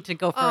even need to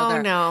go further.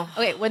 Oh, no.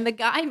 Okay, when the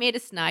guy made a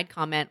snide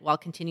comment while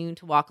continuing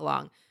to walk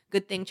along,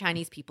 good thing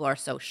Chinese people are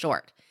so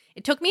short.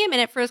 It took me a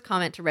minute for his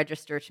comment to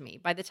register to me.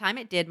 By the time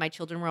it did, my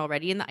children were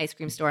already in the ice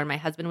cream store and my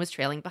husband was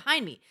trailing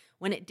behind me.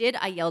 When it did,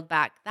 I yelled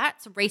back,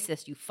 "That's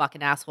racist, you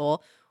fucking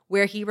asshole,"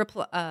 where he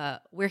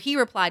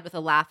replied with a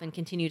laugh and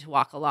continued to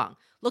walk along.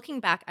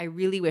 Looking back, I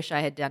really wish I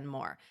had done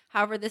more.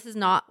 However, this is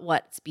not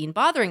what's been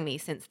bothering me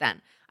since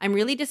then. I'm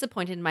really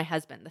disappointed in my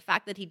husband. The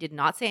fact that he did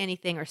not say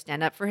anything or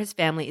stand up for his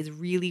family is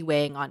really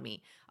weighing on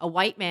me. A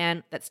white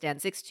man that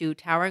stands 6'2",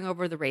 towering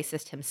over the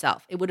racist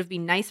himself. It would have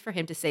been nice for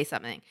him to say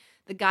something.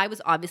 The guy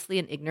was obviously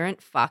an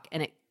ignorant fuck,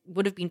 and it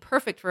would have been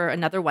perfect for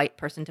another white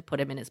person to put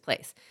him in his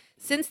place.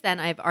 Since then,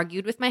 I have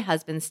argued with my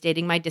husband,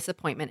 stating my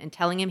disappointment and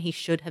telling him he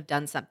should have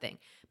done something.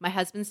 My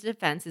husband's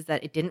defense is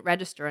that it didn't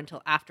register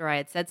until after I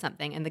had said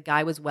something and the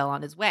guy was well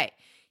on his way.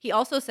 He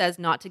also says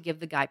not to give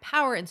the guy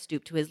power and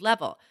stoop to his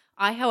level.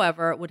 I,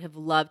 however, would have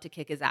loved to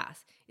kick his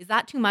ass. Is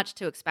that too much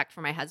to expect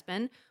for my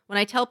husband? When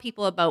I tell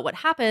people about what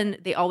happened,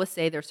 they always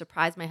say they're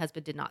surprised my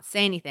husband did not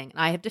say anything, and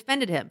I have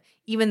defended him,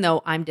 even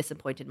though I'm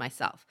disappointed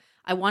myself.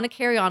 I want to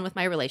carry on with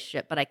my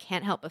relationship, but I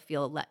can't help but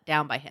feel let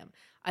down by him.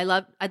 I'd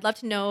love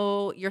to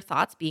know your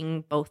thoughts,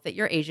 being both that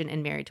you're Asian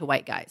and married to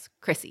white guys.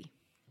 Chrissy.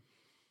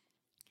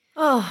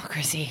 Oh,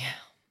 Chrissy.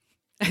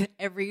 After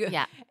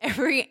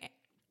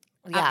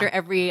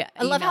every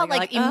I love how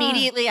like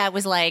immediately I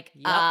was like,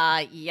 Yep.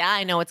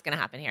 I know what's going to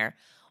happen here.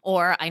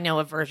 Or I know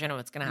a version of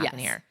what's going to happen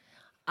Yes.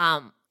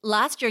 here.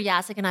 Last year,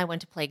 Yasik and I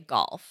went to play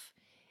golf.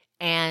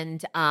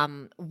 And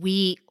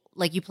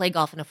you play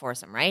golf in a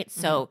foursome, right?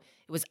 So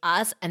it was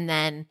us, and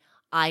then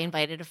I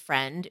invited a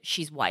friend.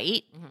 She's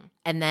white,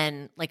 and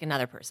then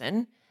another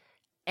person.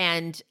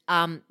 And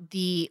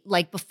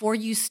before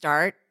you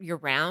start your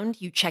round,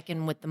 you check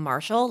in with the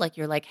marshal. Like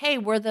you're like, hey,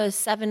 we're the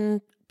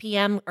 7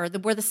 p.m. or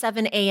we're the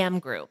 7 a.m.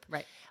 group.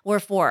 Right. We're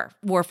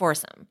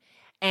foursome.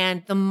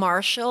 And the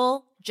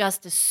marshal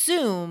just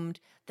assumed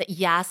that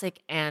Yasik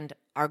and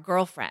our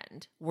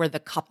girlfriend were the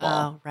couple.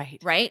 Oh, right.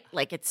 Right?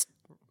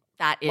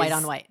 That is White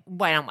on white.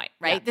 White on white,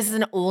 right? Yeah. This is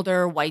an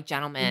older white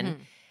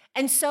gentleman.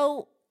 And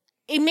so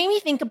it made me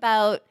think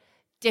about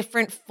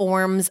different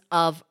forms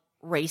of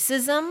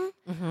racism.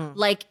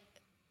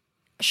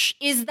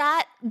 Is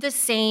that the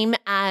same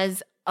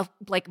as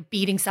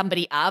beating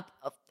somebody up?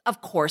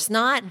 Of course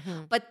not.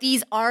 But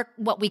these are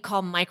what we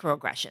call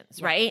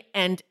microaggressions, right?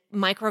 And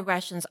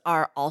microaggressions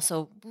are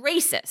also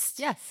racist.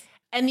 Yes.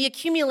 And the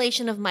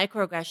accumulation of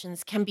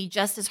microaggressions can be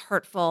just as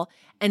hurtful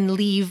and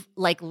leave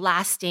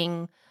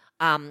lasting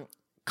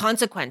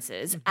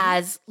consequences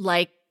as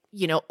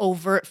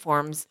overt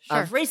forms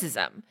of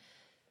racism.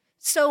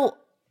 So,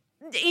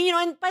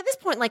 and by this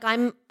point,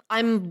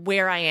 I'm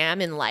where I am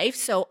in life.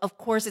 So of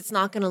course it's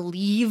not going to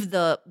leave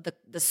the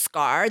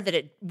scar that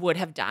it would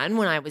have done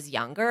when I was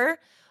younger.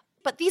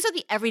 But these are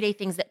the everyday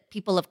things that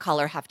people of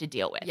color have to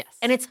deal with. Yes.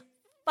 And it's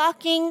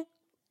fucking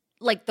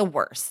the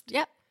worst.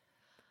 Yep.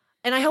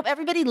 And I hope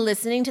everybody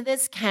listening to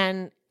this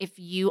can, if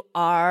you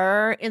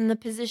are in the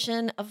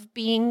position of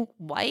being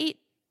white,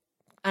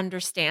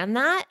 understand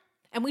that.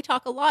 And we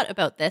talk a lot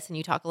about this, and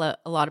you talk a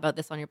lot about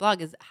this on your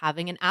blog, is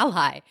having an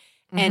ally.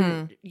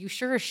 And you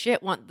sure as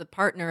shit want the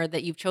partner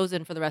that you've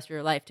chosen for the rest of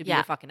your life to be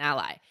your fucking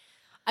ally.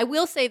 I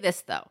will say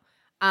this, though,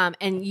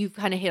 and you've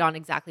kind of hit on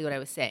exactly what I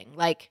was saying.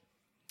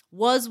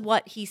 Was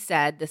what he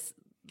said, this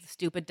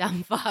stupid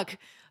dumb fuck,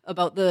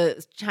 about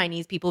the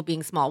Chinese people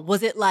being small,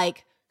 was it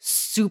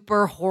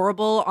super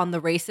horrible on the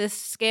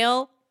racist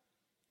scale?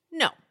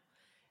 No.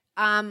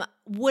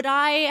 Would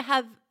I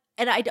have,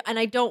 and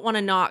I don't want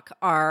to knock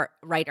our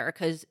writer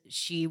because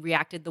she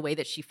reacted the way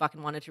that she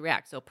fucking wanted to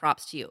react, so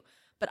props to you.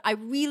 But I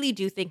really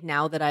do think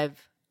now that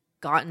I've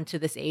gotten to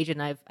this age and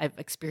I've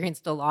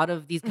experienced a lot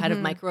of these kind of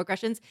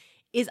microaggressions,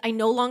 is I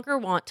no longer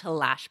want to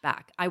lash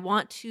back. I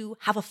want to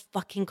have a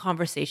fucking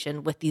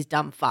conversation with these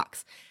dumb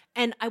fucks.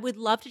 And I would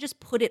love to just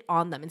put it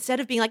on them.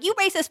 Instead of being like, you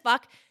racist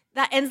fuck,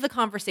 that ends the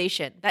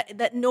conversation.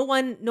 That no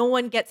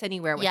one gets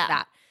anywhere with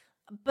that.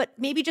 But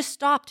maybe just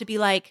stop to be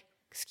like,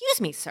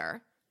 excuse me,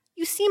 sir,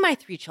 you see my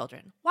 3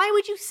 children. Why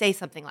would you say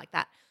something like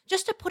that?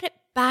 Just to put it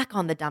back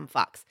on the dumb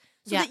fucks.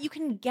 So that you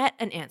can get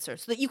an answer,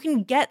 so that you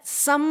can get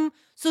so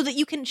that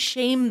you can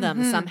shame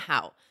them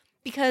somehow.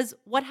 Because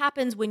what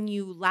happens when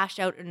you lash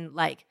out and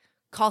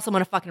call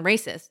someone a fucking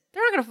racist?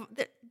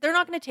 They're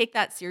not gonna take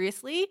that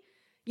seriously.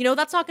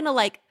 That's not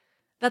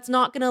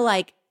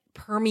gonna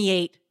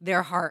permeate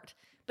their heart.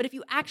 But if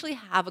you actually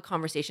have a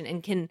conversation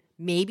and can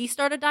maybe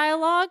start a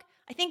dialogue,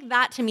 I think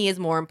that to me is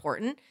more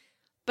important.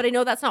 But I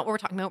know that's not what we're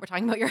talking about. We're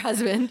talking about your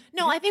husband.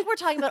 No, I think we're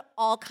talking about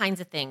all kinds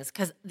of things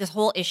because this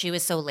whole issue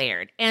is so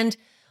layered. And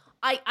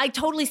I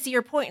totally see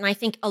your point, and I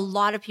think a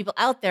lot of people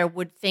out there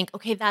would think,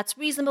 okay, that's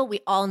reasonable. We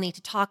all need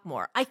to talk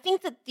more. I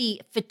think that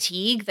the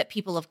fatigue that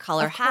people of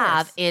color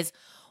have is,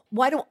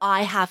 why do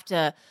I have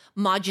to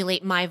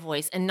modulate my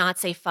voice and not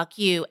say fuck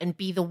you and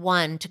be the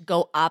one to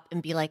go up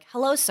and be like,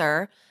 hello,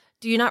 sir?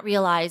 Do you not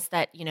realize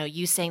that,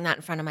 you saying that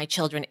in front of my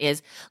children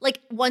is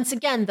like, once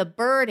again, the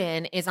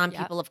burden is on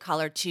people of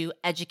color to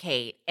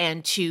educate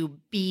and to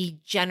be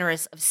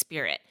generous of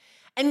spirit.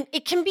 And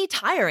it can be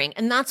tiring.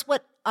 And that's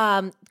what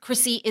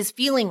Chrissy is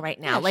feeling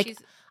right now.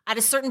 At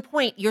a certain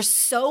point, you're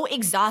so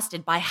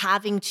exhausted by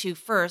having to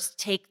first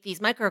take these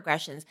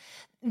microaggressions.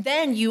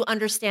 Then you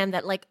understand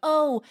that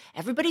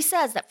everybody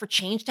says that for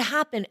change to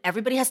happen,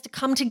 everybody has to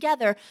come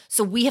together.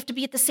 So we have to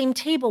be at the same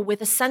table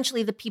with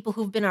essentially the people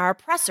who've been our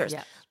oppressors.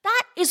 Yeah.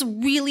 That is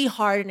really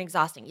hard and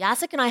exhausting.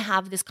 Jacek and I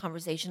have this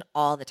conversation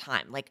all the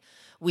time.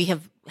 We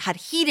have had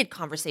heated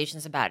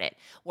conversations about it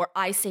where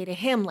I say to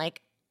him,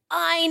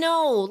 I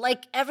know,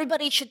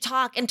 everybody should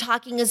talk and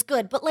talking is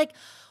good. But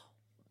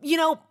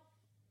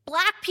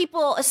Black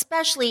people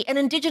especially and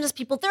Indigenous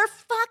people, they're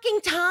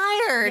fucking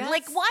tired.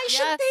 Yes, why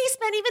should they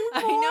spend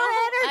even more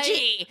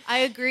energy? I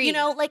agree.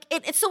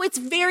 So it's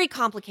very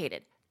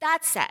complicated.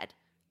 That said,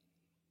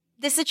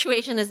 this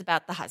situation is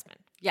about the husband.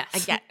 Yes. I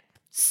get it.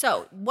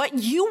 So what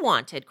you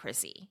wanted,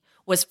 Chrissy,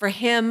 was for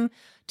him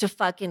to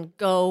fucking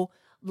go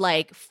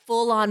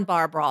full on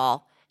bar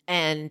brawl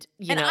and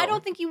I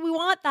don't think we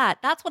want that.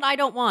 That's what I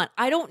don't want.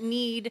 I don't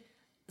need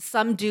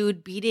some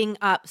dude beating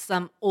up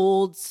some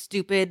old,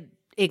 stupid,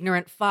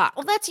 ignorant fuck.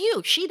 Well, that's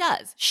you. She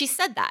does. She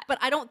said that. But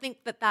I don't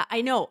think that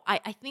I know.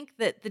 I think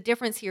that the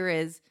difference here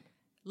is,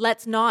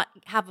 let's not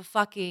have a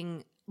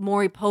fucking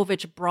Maury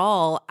Povich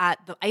brawl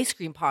at the ice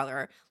cream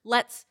parlor.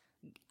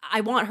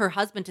 I want her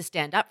husband to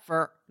stand up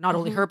for not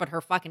only her, but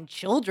her fucking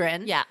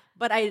children. Yeah.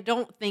 But I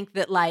don't think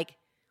that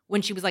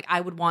when she was I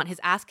would want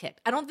his ass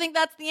kicked. I don't think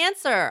that's the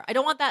answer. I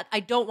don't want that. I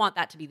don't want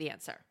that to be the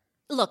answer.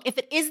 Look, if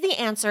it is the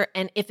answer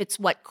and if it's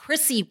what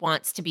Chrissy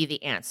wants to be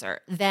the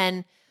answer,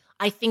 then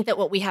I think that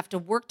what we have to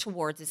work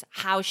towards is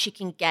how she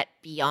can get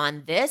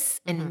beyond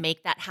this and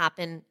make that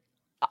happen,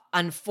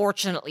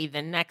 unfortunately,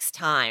 the next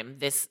time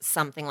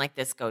something like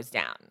this goes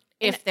down,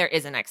 if there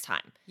is a next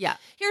time. Yeah.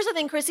 Here's the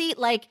thing, Chrissy,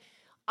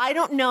 I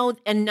don't know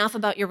enough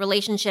about your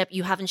relationship.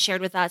 You haven't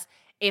shared with us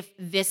if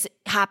this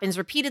happens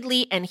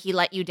repeatedly and he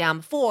let you down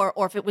before,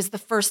 or if it was the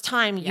first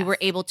time you were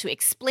able to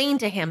explain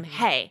to him,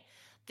 hey,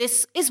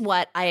 this is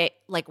what I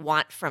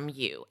want from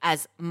you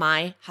as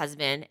my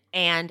husband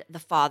and the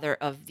father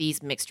of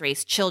these mixed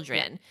race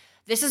children.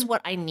 This is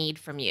what I need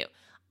from you.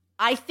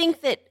 I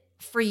think that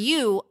for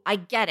you, I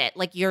get it.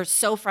 You're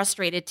so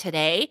frustrated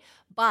today,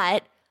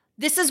 but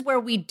this is where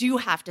we do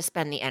have to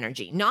spend the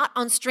energy, not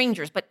on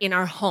strangers, but in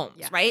our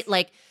homes, right?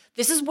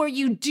 This is where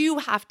you do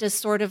have to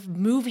sort of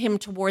move him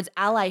towards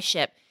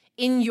allyship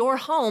in your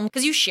home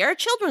because you share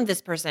children with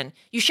this person.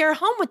 You share a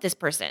home with this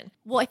person.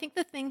 Well, I think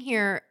the thing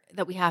here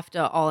that we have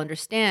to all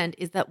understand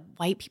is that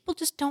white people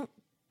just don't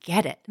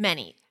get it.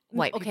 Many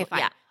white people. Okay, fine.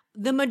 Yeah.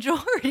 The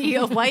majority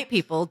of white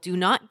people do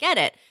not get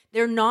it.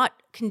 They're not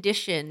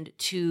conditioned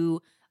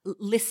to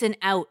listen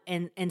out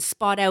and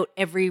spot out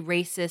every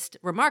racist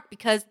remark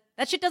because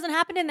that shit doesn't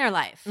happen in their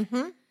life.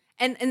 Mm-hmm.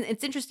 And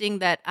it's interesting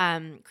that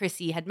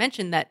Chrissy had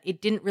mentioned that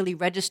it didn't really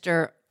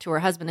register to her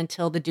husband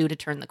until the dude had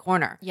turned the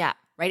corner. Yeah.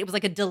 Right? It was a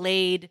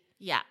delayed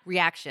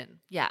reaction.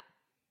 Yeah.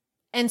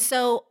 And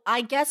so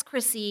I guess,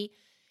 Chrissy,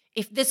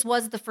 if this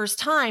was the first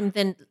time,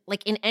 then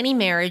in any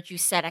marriage, you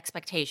set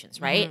expectations,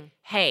 right? Mm-hmm.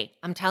 Hey,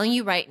 I'm telling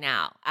you right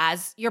now,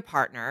 as your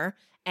partner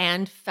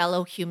and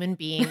fellow human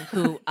being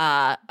who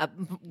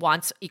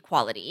wants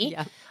equality,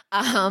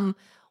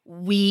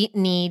 we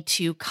need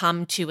to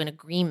come to an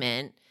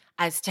agreement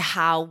as to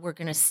how we're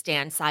going to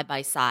stand side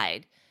by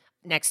side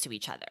next to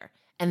each other.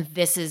 And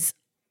this is,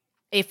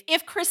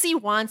 if Chrissy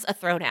wants a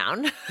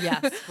throwdown,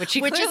 yes, which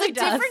is a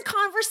does. Different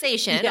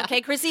conversation. Yeah. Okay,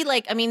 Chrissy,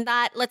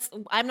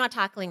 I'm not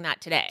tackling that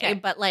today, okay.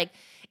 But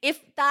if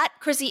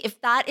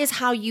that is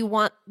how you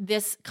want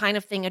this kind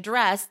of thing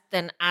addressed,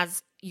 then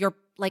as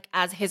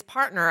his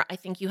partner, I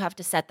think you have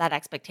to set that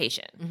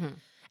expectation. Mm-hmm.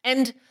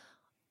 And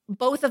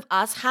both of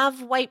us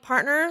have white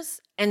partners.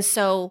 And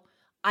so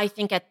I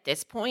think at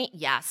this point,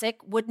 Jacek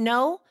would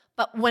know.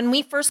 But when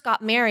we first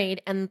got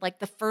married and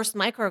the first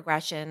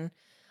microaggression,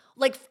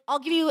 I'll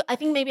give you, I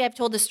think maybe I've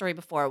told this story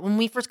before. When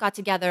we first got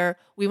together,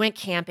 we went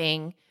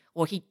camping.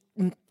 Well, he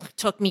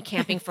took me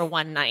camping for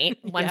one night,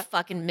 one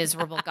fucking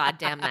miserable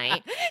goddamn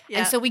night. Yeah.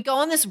 And so we go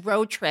on this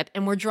road trip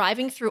and we're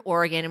driving through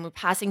Oregon and we're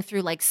passing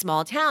through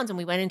small towns and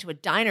we went into a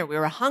diner. We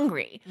were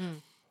hungry.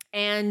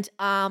 And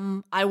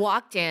I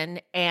walked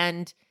in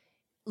and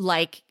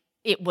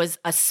it was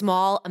a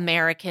small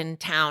American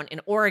town in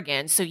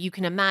Oregon. So you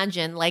can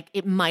imagine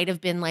it might have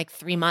been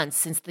 3 months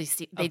since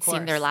they'd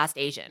seen their last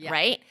Asian,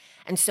 right?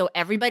 And so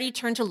everybody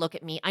turned to look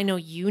at me. I know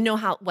you know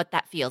what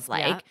that feels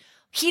like. Yeah.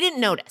 He didn't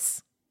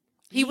notice.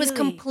 He was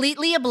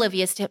completely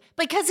oblivious to it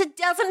because it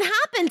doesn't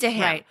happen to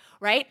him.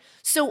 Right.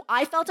 So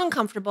I felt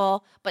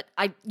uncomfortable, but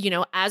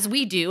as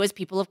we do as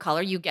people of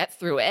color, you get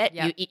through it,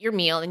 you eat your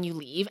meal and you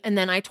leave. And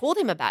then I told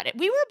him about it.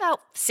 We were about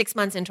 6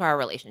 months into our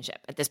relationship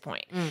at this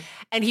point.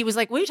 And he was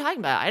like, what are you talking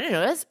about? I didn't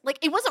notice. Like,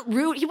 it wasn't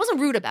rude. He wasn't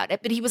rude about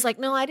it, but he was like,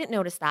 no, I didn't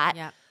notice that.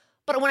 Yeah.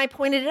 But when I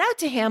pointed it out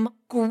to him,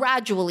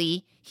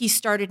 gradually he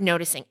started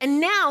noticing. And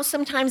now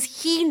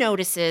sometimes he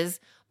notices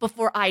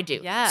before I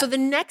do. Yeah. So the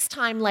next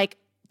time, like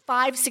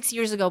 5-6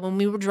 years ago when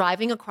we were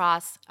driving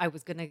across. I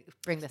was going to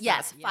bring this up.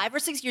 Yes, 5 or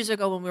 6 years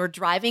ago when we were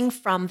driving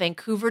from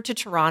Vancouver to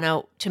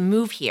Toronto to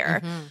move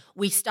here,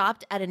 we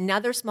stopped at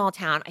another small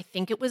town. I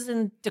think it was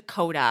in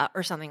Dakota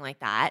or something like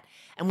that.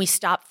 And we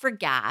stopped for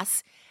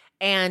gas.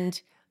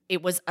 And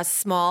it was a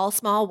small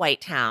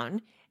white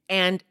town.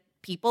 And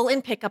people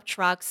in pickup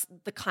trucks,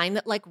 the kind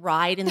that like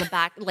ride in the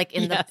back, like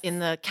in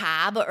the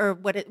cab, or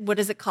what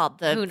is it called?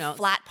 The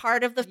flat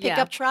part of the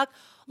pickup truck.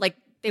 Like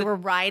they were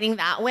riding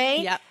that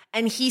way. Yep.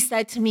 And he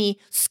said to me,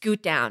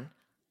 scoot down,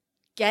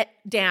 get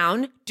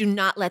down. Do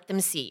not let them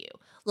see you.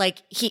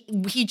 Like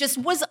he just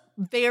was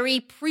very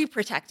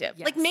pre-protective.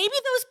 Yes. Like maybe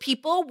those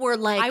people were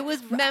like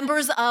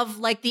members of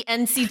like the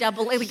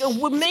NCAA.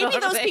 Like, maybe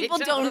those people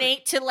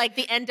donate to like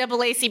the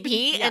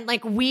NAACP and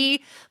like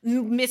we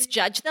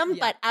misjudge them.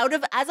 But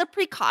as a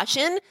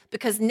precaution,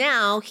 because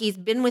now he's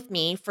been with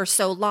me for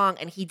so long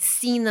and he'd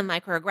seen the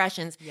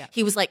microaggressions,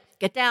 he was like,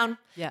 get down.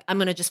 Yeah. I'm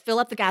going to just fill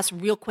up the gas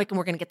real quick and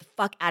we're going to get the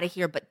fuck out of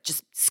here, but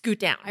just scoot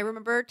down. I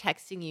remember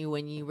texting you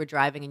when you were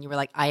driving and you were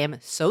like, I am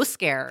so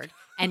scared.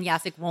 And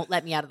Jacek won't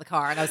let me out of the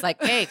car. And I was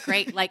like, hey,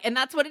 great. Like, and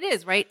that's what it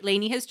is, right?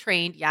 Lainey has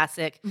trained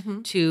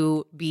Jacek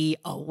to be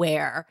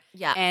aware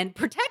and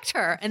protect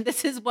her. And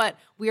this is what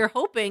we are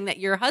hoping that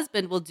your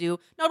husband will do,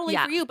 not only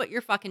for you, but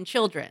your fucking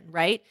children,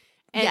 right?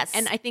 And,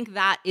 and I think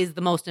that is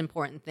the most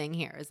important thing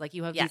here is like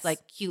you have these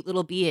like cute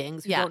little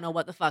beings who don't know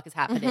what the fuck is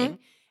happening.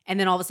 And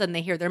then all of a sudden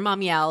they hear their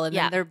mom yell and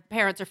then their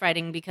parents are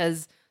fighting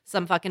because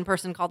some fucking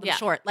person called them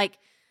short. Like,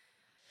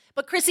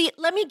 but Chrissy,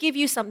 let me give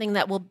you something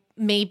that will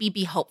maybe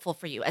be hopeful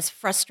for you, as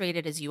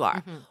frustrated as you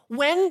are.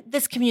 When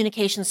this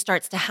communication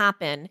starts to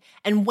happen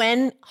and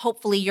when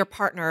hopefully your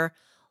partner,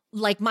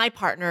 like my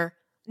partner,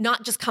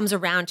 not just comes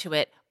around to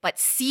it, but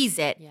sees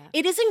it,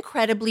 it is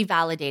incredibly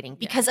validating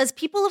because as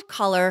people of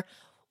color,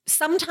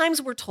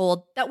 sometimes we're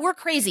told that we're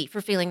crazy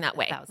for feeling that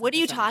way. What are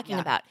you talking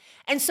about?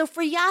 And so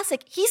for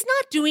Jacek, he's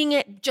not doing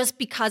it just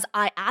because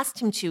I asked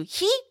him to.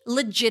 He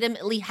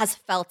legitimately has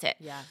felt it.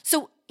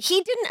 So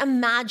he didn't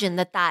imagine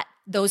that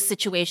those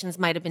situations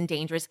might have been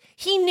dangerous.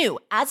 He knew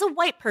as a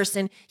white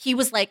person, he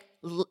was like,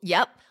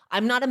 yep,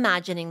 I'm not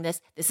imagining this.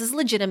 This is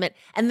legitimate.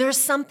 And there's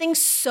something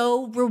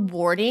so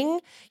rewarding.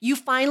 You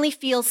finally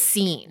feel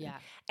seen.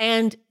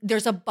 And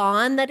there's a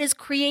bond that is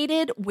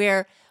created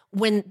where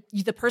when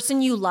the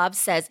person you love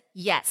says,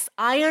 yes,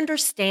 I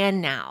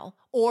understand now,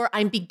 or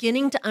I'm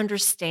beginning to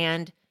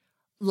understand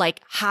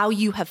like how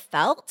you have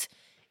felt,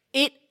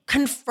 it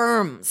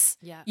confirms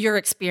your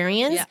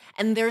experience.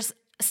 And there's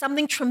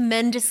something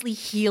tremendously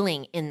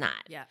healing in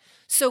that.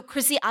 So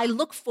Chrissy, I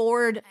look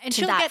forward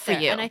to that for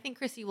you. And I think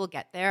Chrissy will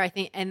get there. I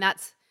think, and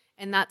that's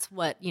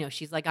what,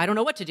 she's like, I don't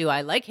know what to do.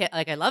 I like him.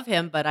 Like, I love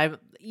him, but I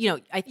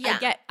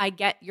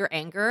get your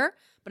anger,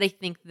 but I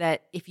think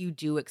that if you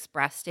do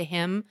express to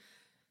him,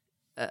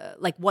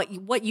 like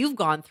what you've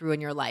gone through in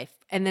your life,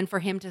 and then for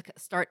him to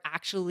start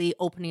actually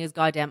opening his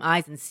goddamn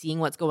eyes and seeing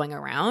what's going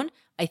around,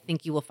 I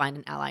think you will find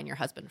an ally in your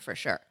husband for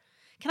sure.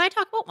 Can I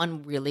talk about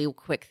one really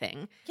quick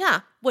thing?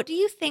 Yeah. What do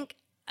you think,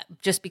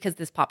 just because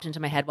this popped into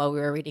my head while we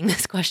were reading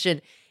this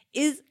question,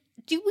 is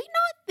do we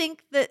not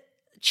think that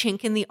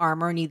chink in the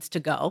armor needs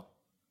to go?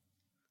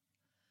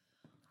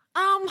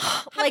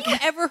 Have you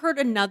ever heard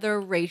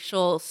another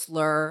racial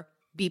slur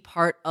be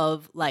part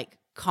of like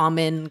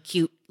common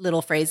cute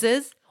little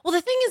phrases? Well,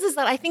 the thing is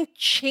that I think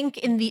chink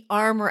in the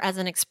armor as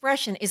an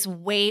expression is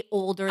way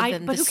older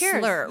than the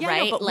slur,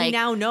 right? No, but we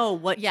now know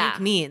what chink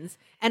means.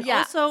 And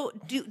also,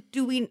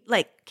 do we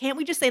like? Can't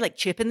we just say like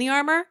chip in the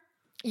armor?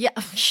 Yeah,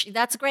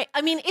 that's great.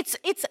 I mean, it's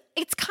kind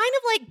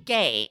of like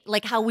gay,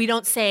 like how we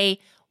don't say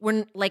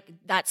we're like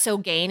that's so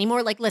gay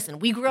anymore. Like, listen,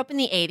 we grew up in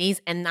the 80s,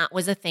 and that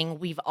was a thing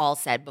we've all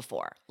said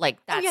before. Like,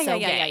 that's so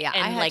gay. And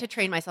I had to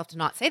train myself to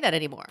not say that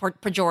anymore.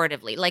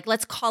 Pejoratively, like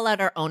let's call out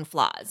our own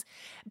flaws.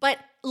 But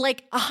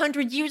like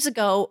 100 years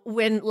ago,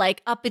 when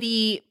like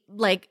uppity,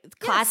 like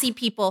classy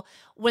people,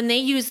 when they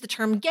use the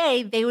term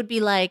gay, they would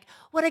be like,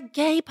 "What a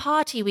gay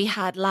party we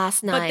had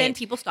last night." But then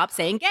people stopped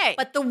saying gay.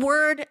 But the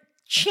word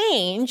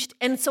changed,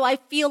 and so I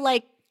feel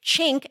like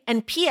chink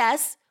and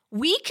P.S.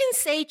 we can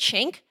say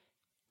chink.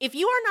 If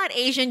you are not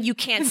Asian, you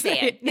can't say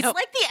it. No. It's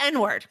like the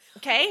N-word,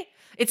 okay?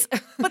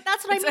 But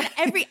that's what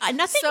I mean.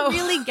 Nothing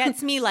really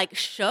gets me like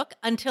shook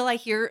until I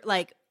hear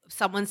like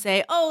someone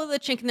say, "Oh, the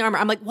chink in the armor."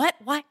 I'm like, "What?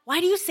 Why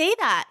do you say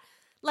that?"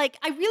 Like,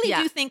 I really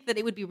do think that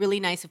it would be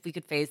really nice if we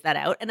could phase that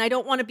out. And I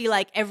don't want to be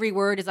like every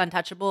word is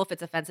untouchable if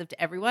it's offensive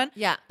to everyone.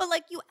 Yeah. But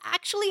like you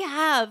actually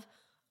have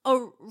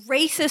a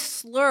racist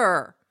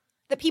slur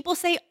that people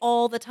say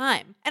all the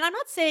time. And I'm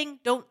not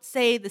saying don't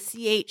say the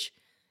CH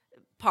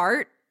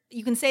part,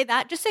 you can say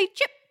that. Just say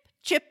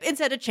chip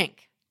instead of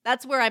chink.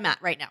 That's where I'm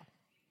at right now.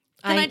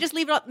 Can I just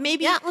leave it up?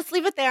 Maybe. Yeah, let's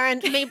leave it there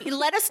and maybe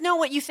let us know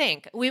what you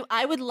think.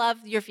 I would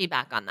love your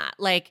feedback on that.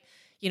 Like,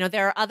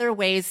 there are other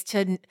ways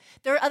to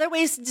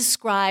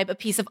describe a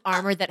piece of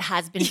armor that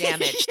has been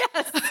damaged.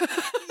 Yes.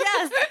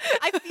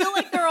 I feel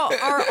like there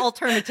are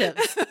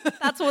alternatives.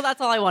 That's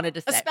all I wanted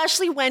to say.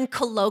 Especially when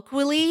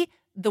colloquially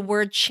the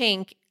word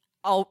chink,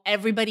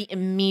 everybody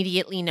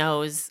immediately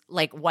knows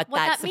like what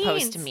that's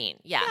supposed to mean.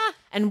 Yeah.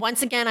 And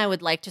once again, I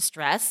would like to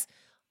stress,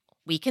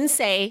 we can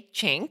say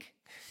chink.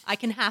 I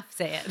can half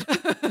say it,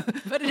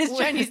 but it is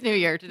Chinese New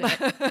Year today.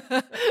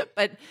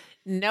 But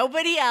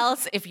nobody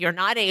else, if you're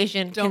not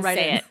Asian, don't can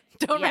say it.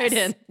 Don't write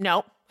in.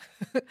 Nope.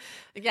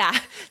 Yeah.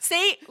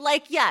 Say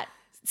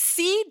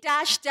C-K.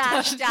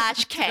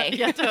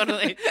 Yeah,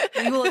 totally.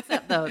 We will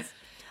accept those.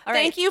 All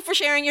right. Thank you for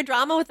sharing your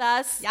drama with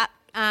us.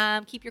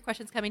 Yeah. Keep your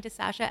questions coming to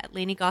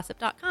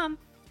Sasha@LaineyGossip.com.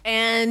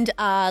 And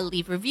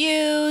leave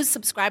reviews,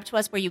 subscribe to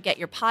us where you get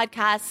your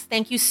podcasts.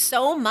 Thank you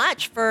so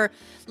much for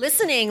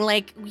listening.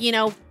 Like,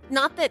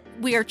 not that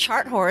we are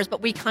chart whores,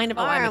 but we kind of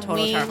are. I'm a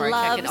total chart whore.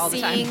 I check it all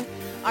the time. We love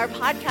seeing our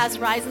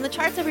podcast rise in the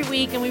charts every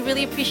week, and we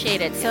really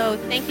appreciate it. So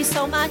thank you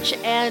so much,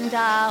 and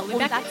we'll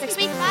be back next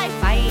week. Bye.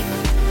 Bye.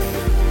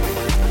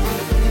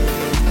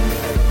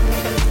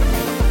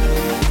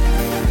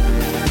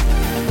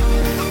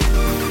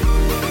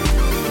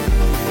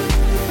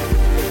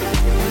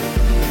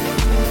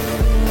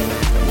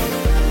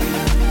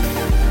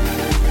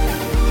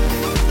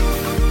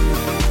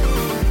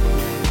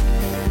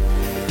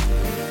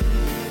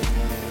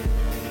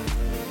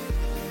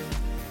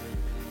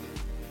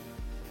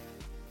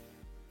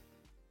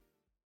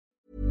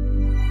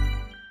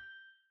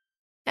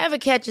 Ever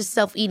catch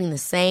yourself eating the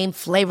same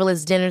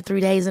flavorless dinner 3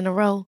 days in a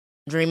row?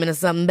 Dreaming of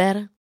something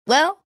better?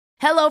 Well,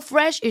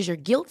 HelloFresh is your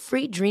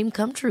guilt-free dream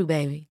come true,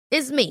 baby.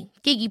 It's me,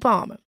 Keke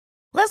Palmer.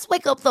 Let's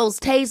wake up those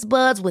taste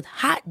buds with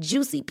hot,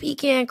 juicy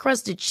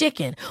pecan-crusted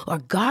chicken or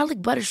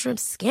garlic butter shrimp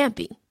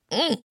scampi.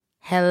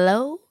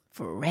 Hello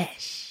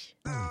Fresh.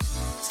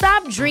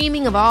 Stop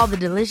dreaming of all the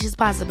delicious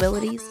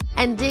possibilities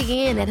and dig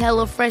in at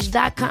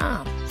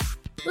HelloFresh.com.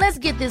 Let's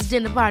get this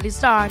dinner party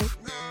started.